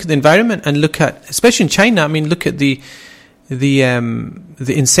 essentially, it is look at the environment and look at, especially in China. I mean, look at the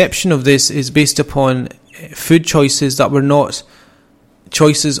inception of this is based upon food choices that were not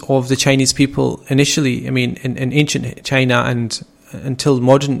choices of the Chinese people initially. I mean, in ancient China and until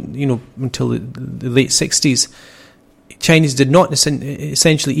modern, until the late 60s, Chinese did not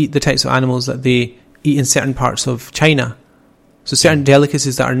essentially eat the types of animals that they eat in certain parts of China. So certain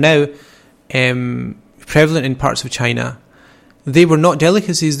delicacies that are now prevalent in parts of China, they were not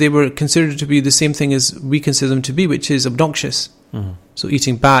delicacies. They were considered to be the same thing as we consider them to be, which is obnoxious. Mm-hmm. So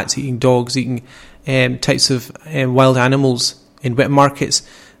eating bats, eating dogs, eating types of wild animals in wet markets.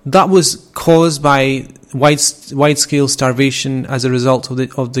 That was caused by wide-scale starvation as a result of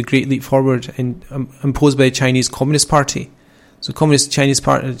the Great Leap Forward imposed by the Chinese Communist Party. So Chinese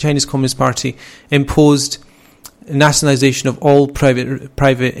Communist Party imposed nationalisation of all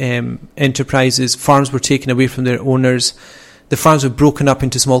private enterprises. Farms were taken away from their owners. The farms were broken up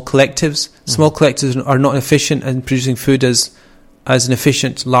into small collectives. Mm-hmm. Small collectives are not efficient in producing food as an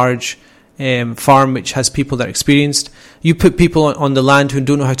efficient large farm which has people that are experienced. You put people on the land who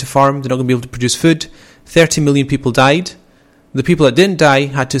don't know how to farm, they're not going to be able to produce food. 30 million people died. The people that didn't die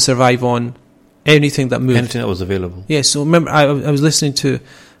had to survive on anything that moved. Anything that was available. Yeah, so remember, I was listening to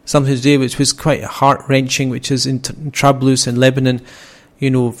something today which was quite heart-wrenching, which is in Trablus in Lebanon.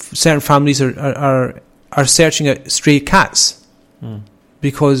 Certain families are searching out stray cats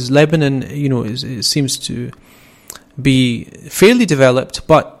because Lebanon, it seems to be fairly developed,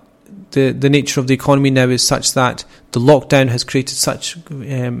 but the nature of the economy now is such that the lockdown has created such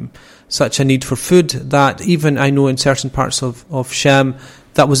a need for food that even I know in certain parts of Sham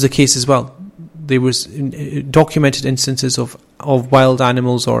that was the case as well. There was documented instances of wild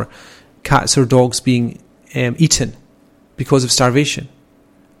animals or cats or dogs being eaten because of starvation.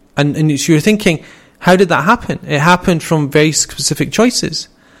 And so you're thinking, how did that happen? It happened from very specific choices.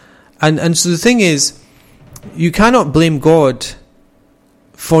 And so the thing is, you cannot blame God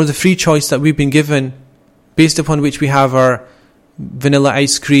for the free choice that we've been given, based upon which we have our vanilla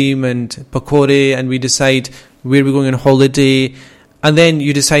ice cream and pakore, and we decide where we're going on holiday, and then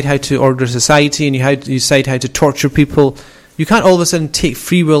you decide how to order society, and you decide how to torture people. You can't all of a sudden take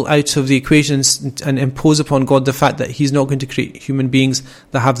free will out of the equation and impose upon God the fact that He's not going to create human beings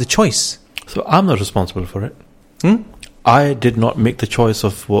that have the choice. So I'm not responsible for it. I did not make the choice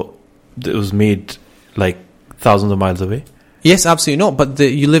of what that was made like thousands of miles away. Yes, absolutely not. But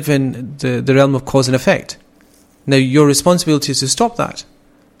you live in the realm of cause and effect. Now, your responsibility is to stop that.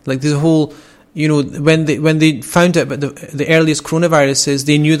 Like there's a whole, when they found out about the earliest coronaviruses,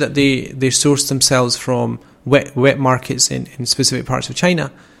 they knew that they sourced themselves from wet markets in specific parts of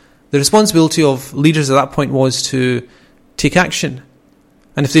China. The responsibility of leaders at that point was to take action.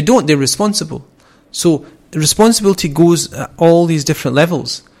 And if they don't, they're responsible. So the responsibility goes at all these different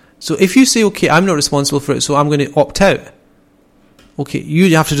levels. So if you say, okay, I'm not responsible for it, so I'm going to opt out. Okay,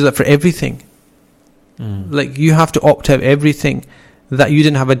 you have to do that for everything. Like you have to opt out everything that you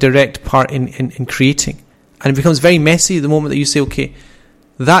didn't have a direct part in creating. And it becomes very messy the moment that you say, okay,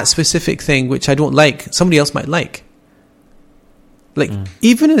 that specific thing which I don't like, somebody else might like. Like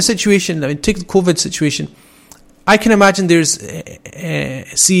even in a situation, take the COVID situation, I can imagine there's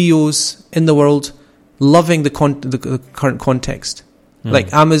CEOs in the world loving the current context.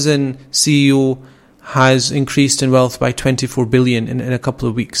 Like Amazon CEO has increased in wealth by 24 billion in a couple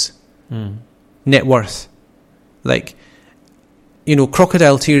of weeks. Net worth. Like,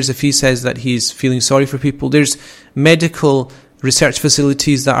 crocodile tears if he says that he's feeling sorry for people. There's medical research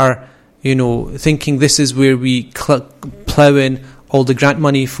facilities that are, thinking this is where we plough in all the grant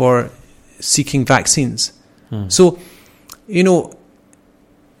money for seeking vaccines. So, it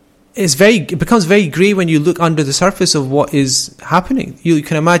becomes very grey when you look under the surface of what is happening. You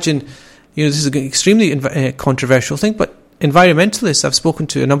can imagine, this is an extremely controversial thing, but environmentalists, I've spoken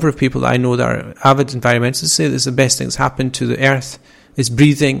to a number of people that I know that are avid environmentalists, say this is the best thing that's happened to the earth. It's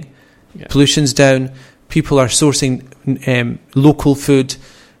breathing, pollution's down, people are sourcing local food.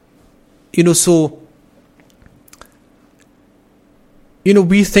 So,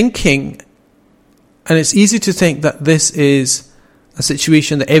 we're thinking, and it's easy to think that this is a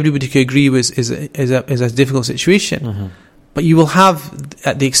situation that everybody could agree with is a difficult situation. But you will have,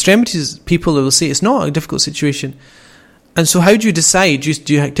 at the extremities, people that will say it's not a difficult situation. And so how do you decide? Do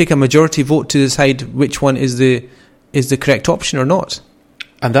you take a majority vote to decide which one is the correct option or not?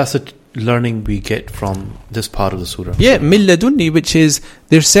 And that's the learning we get from this part of the surah. Yeah, min ladunni, which is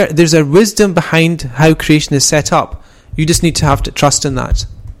there's a wisdom behind how creation is set up. You just need to have to trust in that.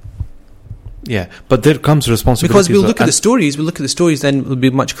 Yeah, but there comes responsibility. Because we'll look at the stories, then it'll be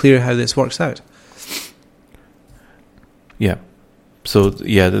much clearer how this works out. Yeah. So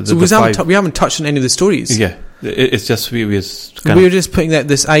yeah, we haven't touched on any of the stories. Yeah, it's just we're just putting that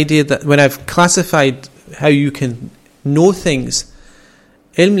this idea that when I've classified how you can know things,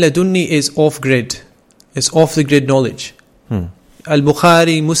 ilm ladunni is off grid. It's off the grid knowledge.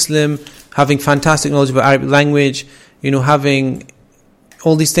 Al-Bukhari, Muslim, having fantastic knowledge about Arabic language, having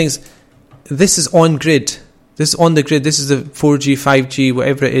all these things. This is on grid. This is on the grid. This is the 4G, 5G,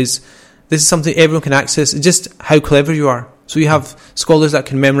 whatever it is. This is something everyone can access. It's just how clever you are. So you have scholars that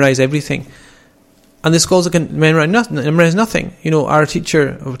can memorize everything. And the scholars that can memorize nothing. Our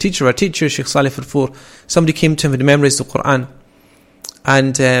teacher, Sheikh Salih Farfour, somebody came to him and memorized the Quran.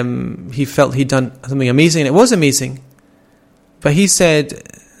 And he felt he'd done something amazing. And it was amazing. But he said,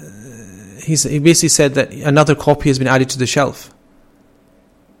 he basically said that another copy has been added to the shelf.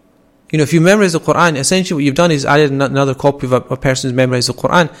 If you memorize the Quran, essentially what you've done is added another copy of a person who's memorized the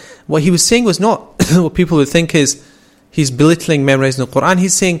Quran. What he was saying was not what people would think is he's belittling memorizing the Quran.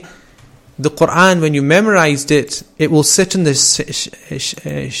 He's saying the Quran, when you memorized it, it will sit in this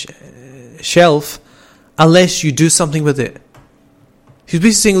shelf unless you do something with it. He's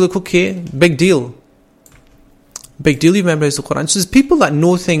basically saying, look, okay, big deal. Big deal you memorized the Quran. So there's people that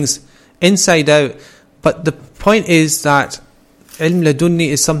know things inside out, but the point is that ilm ladunni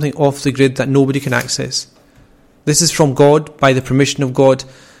is something off the grid that nobody can access. This is from God, by the permission of God,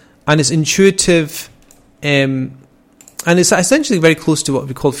 and it's intuitive, and it's essentially very close to what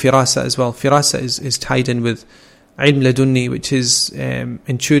we call firasa as well. Firasa is tied in with ilm ladunni, which is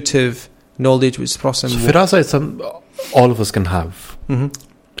intuitive knowledge, which is process. So firasa is all of us can have. Mm-hmm.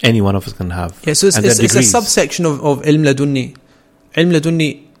 Any one of us can have. Yeah, so it's a subsection of ilm ladunni. Ilm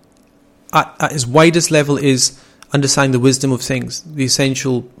ladunni at its widest level is understanding the wisdom of things, the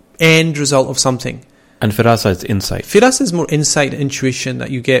essential end result of something. And firasa is insight. Firasa is more insight, intuition that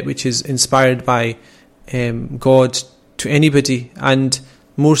you get, which is inspired by God to anybody, and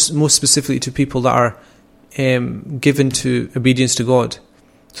most specifically to people that are given to obedience to God.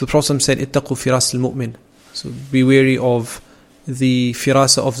 So the Prophet said, "Ittaqu firas al-mu'min." So be wary of the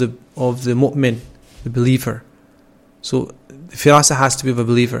firasa of the mu'min, the believer. So the firasa has to be of a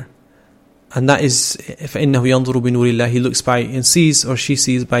believer. And that is, فَإِنَّهُ يَنْظُرُ بِنُورِ اللَّهِ. He looks by and sees, or she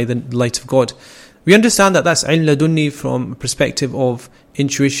sees by the light of God. We understand that that's ilm ladunni from a perspective of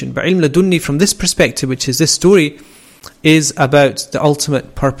intuition. But ilm ladunni from this perspective, which is this story, is about the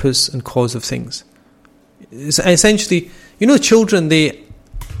ultimate purpose and cause of things. It's essentially, children, they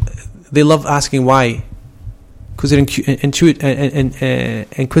love asking why, because they're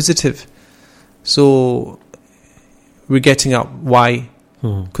inquisitive. So we're getting up. Why?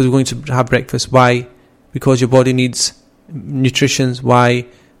 Because we're going to have breakfast. Why? Because your body needs nutrition. Why?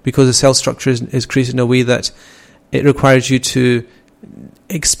 Because the cell structure is created in a way that it requires you to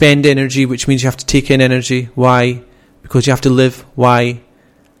expend energy, which means you have to take in energy. Why? Because you have to live. Why?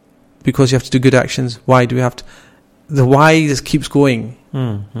 Because you have to do good actions. Why do we have to? The why just keeps going.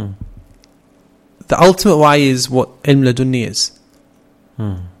 The ultimate why is what ilm ladunni is.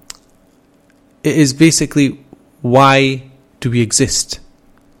 It is basically, why do we exist?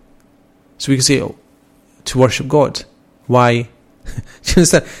 So we can say, to worship God. Why? Do you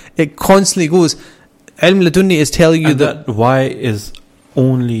understand? It constantly goes. Ilm ladunni is telling you that why is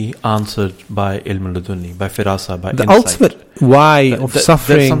only answered by ilm ladunni, by firasa, by the insight. Ultimate why of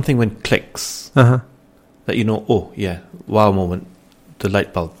suffering. There's something when it clicks that wow moment, the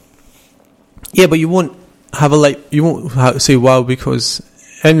light bulb. Yeah, but you won't have a light. You won't say wow because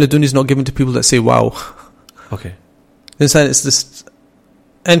ilm ladunni is not given to people that say wow. Okay. Inside, it's this.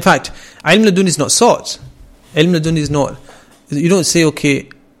 In fact, ilm ladunni is not sought. Ilm ladunni is not. You don't say, okay,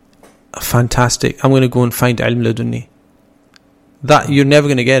 fantastic, I'm going to go and find ilm ladunni. That you're never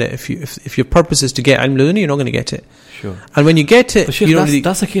going to get it. If your purpose is to get ilm ladunni, you're not going to get it. Sure. And when you get it,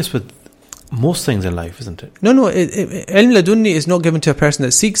 that's the case with most things in life, isn't it? No. Ilm ladunni is not given to a person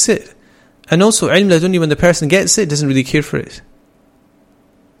that seeks it, and also ilm ladunni, when the person gets it, doesn't really care for it.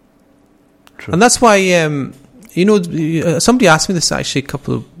 True. And that's why somebody asked me this actually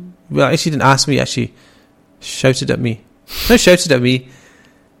actually didn't ask me, actually shouted at me. Not shouted at me.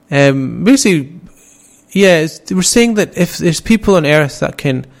 Basically, yeah, they were saying that if there's people on earth that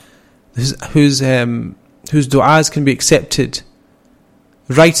can, whose du'as can be accepted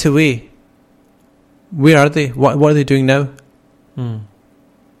right away, where are they? What are they doing now? And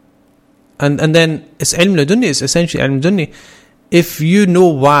then it's ilm ladunni. It's essentially ilm ladunni. If you know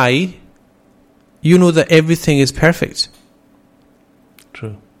why, you know that everything is perfect.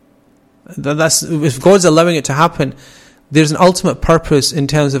 True. That's if God's allowing it to happen. There's an ultimate purpose in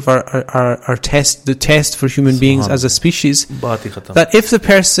terms of our test, the test for human beings as a species. That if the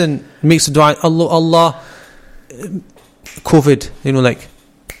person makes a dua, Allah, COVID,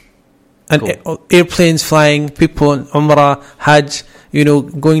 and airplanes flying, people on Umrah, Hajj,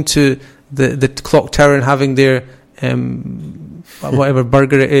 going to the clock tower and having their whatever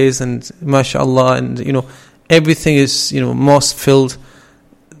burger it is, and mashallah, and everything is mosque filled.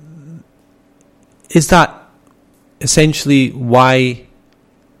 Is that essentially why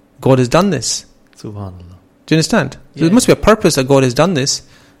God has done this? Subhanallah. Do you understand? Yeah. So there must be a purpose that God has done this.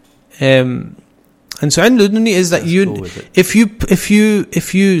 And so Laduni is that if you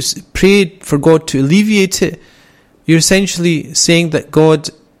prayed for God to alleviate it, you're essentially saying that God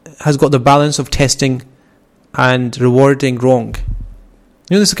has got the balance of testing and rewarding wrong.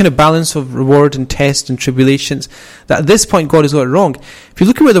 This kind of balance of reward and test and tribulations, that at this point God has got it wrong. If you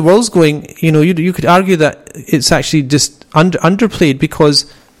look at where the world's going, you could argue that it's actually just underplayed, because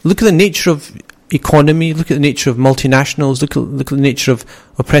look at the nature of economy, look at the nature of multinationals, look at the nature of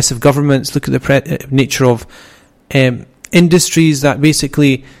oppressive governments, look at the nature of industries that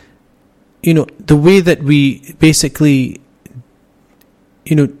basically, the way that we basically,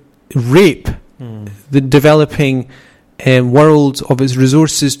 rape the developing world of its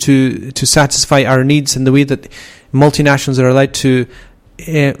resources to satisfy our needs, and the way that multinationals are allowed to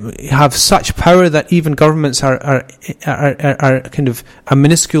have such power that even governments are kind of a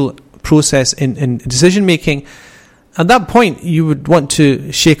minuscule process in decision making. At that point, you would want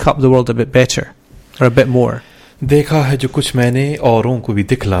to shake up the world a bit better, or a bit more. देखा है जो कुछ मैंने औरों को भी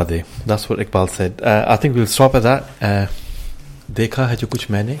दिखला दे. That's what Iqbal said. I think we'll stop at that. देखा है जो कुछ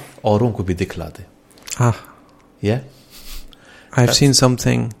मैंने औरों को भी दिखला दे. Yeah. I've seen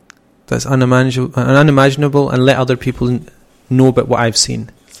something that's unimaginable, and let other people know about what I've seen.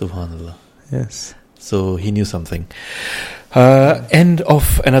 Subhanallah. Yes. So he knew something. End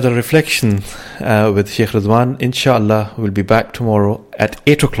of another reflection with Sheikh Ridwan. Inshallah, we'll be back tomorrow at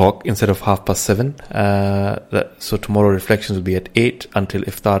 8 o'clock instead of 7:30. So tomorrow reflections will be at 8 until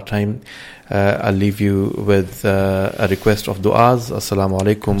iftar time. I'll leave you with a request of du'as. Assalamu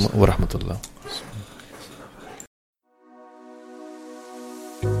alaikum wa rahmatullah.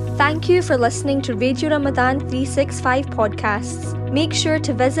 Thank you for listening to Radio Ramadan 365 podcasts. Make sure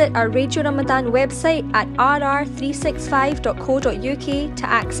to visit our Radio Ramadan website at rr365.co.uk to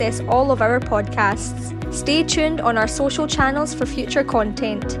access all of our podcasts. Stay tuned on our social channels for future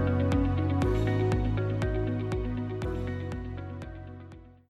content.